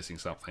shouldn't be missing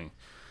something.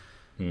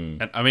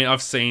 And I mean,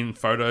 I've seen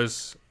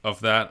photos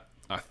of that.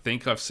 I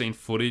think I've seen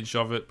footage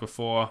of it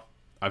before.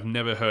 I've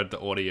never heard the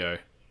audio,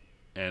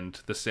 and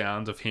the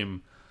sound of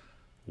him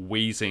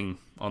wheezing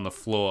on the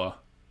floor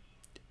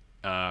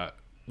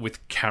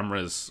with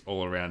cameras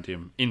all around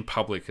him in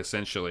public,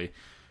 essentially,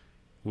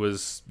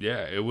 was,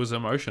 yeah, it was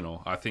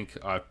emotional. I think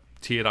I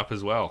teared up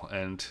as well.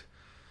 And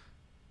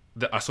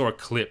I saw a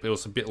clip. It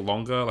was a bit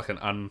longer, like an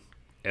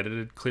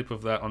unedited clip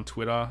of that on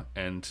Twitter,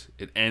 and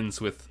it ends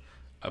with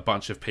a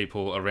bunch of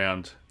people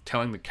around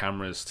telling the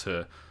cameras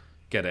to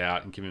get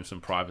out and give him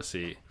some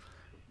privacy.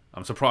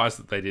 I'm surprised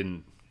that they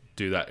didn't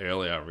do that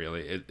earlier,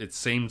 really. It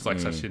seems like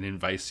such an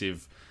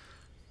invasive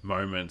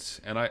moment,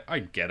 and I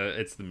get it.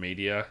 It's the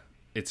media.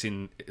 It's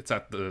the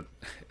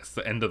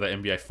end of the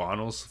NBA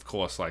Finals. Of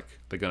course, like,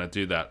 they're going to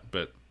do that.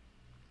 But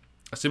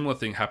a similar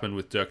thing happened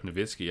with Dirk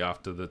Nowitzki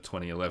after the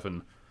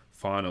 2011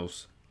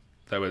 Finals.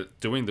 They were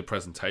doing the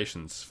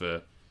presentations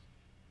for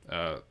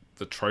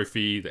the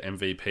trophy, the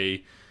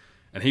MVP,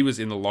 and he was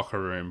in the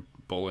locker room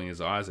bawling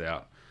his eyes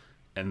out.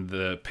 And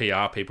the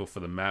PR people for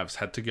the Mavs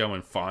had to go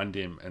and find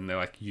him, and they're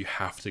like, "You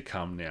have to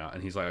come now."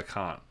 And he's like, "I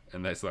can't."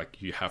 And they're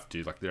like, "You have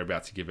to." Like, they're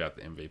about to give out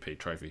the MVP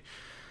trophy.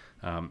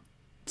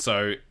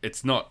 So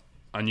it's not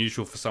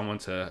unusual for someone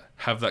to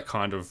have that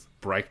kind of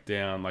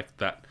breakdown, like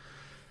that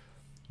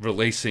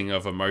releasing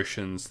of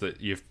emotions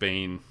that you've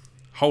been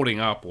holding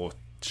up or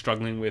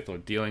struggling with or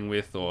dealing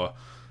with, or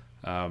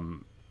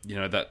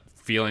that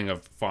feeling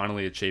of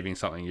finally achieving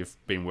something you've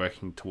been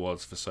working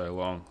towards for so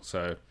long.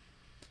 So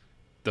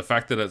the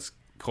fact that it's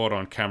caught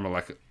on camera,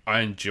 like, I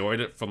enjoyed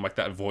it from like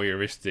that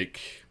voyeuristic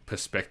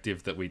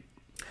perspective that we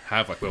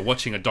have, like we're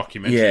watching a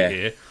documentary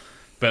here,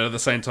 but at the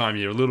same time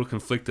you're a little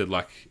conflicted,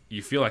 like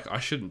you feel like I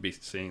shouldn't be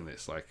seeing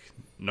this, like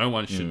no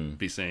one should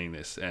be seeing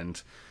this.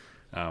 And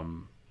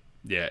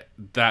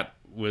that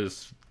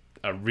was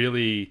a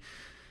really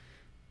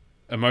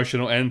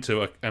emotional end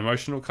to an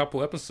emotional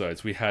couple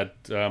episodes. We had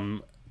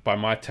by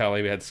my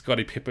tally, we had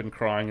Scottie Pippen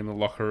crying in the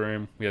locker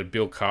room, we had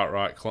Bill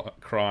Cartwright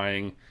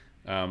crying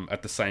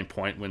at the same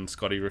point when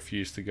Scottie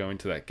refused to go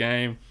into that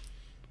game.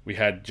 We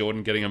had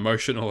Jordan getting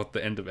emotional at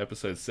the end of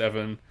episode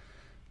 7.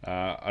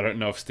 I don't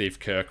know if Steve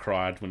Kerr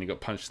cried when he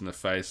got punched in the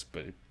face,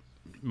 but it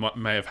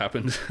may have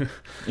happened.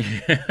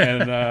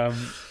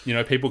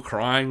 And people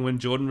crying when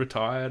Jordan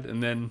retired,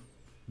 and then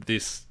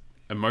this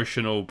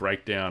emotional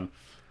breakdown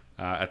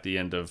at the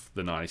end of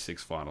the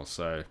 96 finals.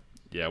 So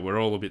yeah, we're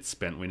all a bit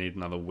spent. We need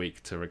another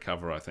week to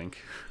recover, I think.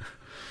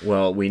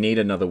 Well, we need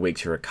another week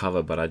to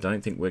recover, but I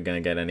don't think we're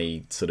going to get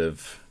any sort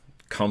of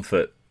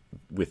comfort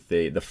with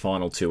the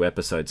final 2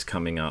 episodes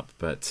coming up.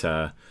 But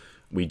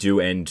we do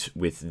end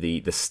with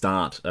the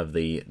start of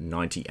the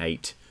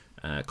 98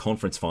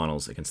 conference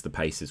finals against the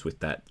Pacers with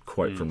that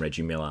quote from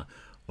Reggie Miller.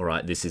 All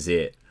right, this is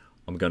it.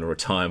 I'm going to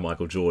retire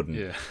Michael Jordan.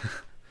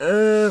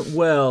 Yeah.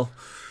 Well,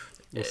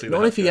 We'll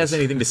not if he has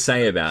anything to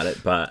say about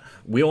it, but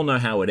we all know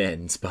how it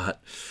ends.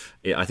 But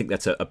yeah, I think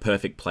that's a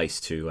perfect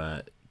place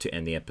to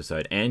end the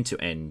episode and to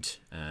end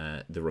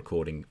the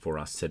recording for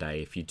us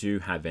today. If you do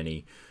have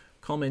any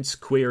comments,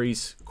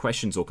 queries,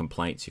 questions, or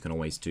complaints, you can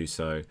always do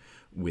so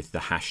with the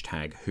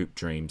hashtag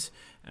HoopDreams.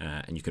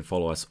 And you can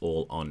follow us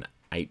all on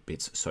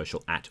 8Bits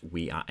social at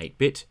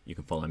WeAre8Bit. You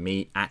can follow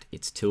me at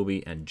It's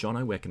Tilby. And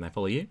Jono, where can they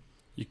follow you?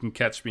 You can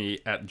catch me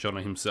at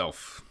Jono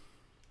himself.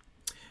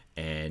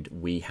 And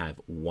we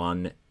have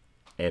one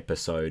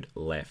episode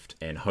left.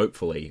 And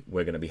hopefully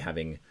we're going to be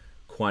having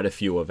quite a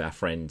few of our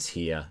friends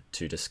here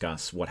to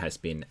discuss what has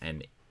been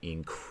an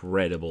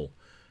incredible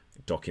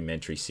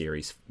documentary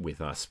series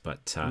with us.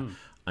 But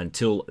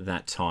until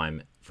that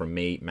time, from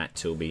me, Matt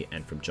Tilby,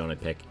 and from Jono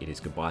Peck, it is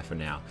goodbye for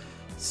now.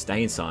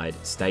 Stay inside,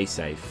 stay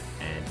safe,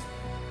 and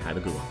have a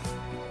good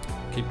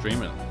one. Keep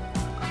dreaming.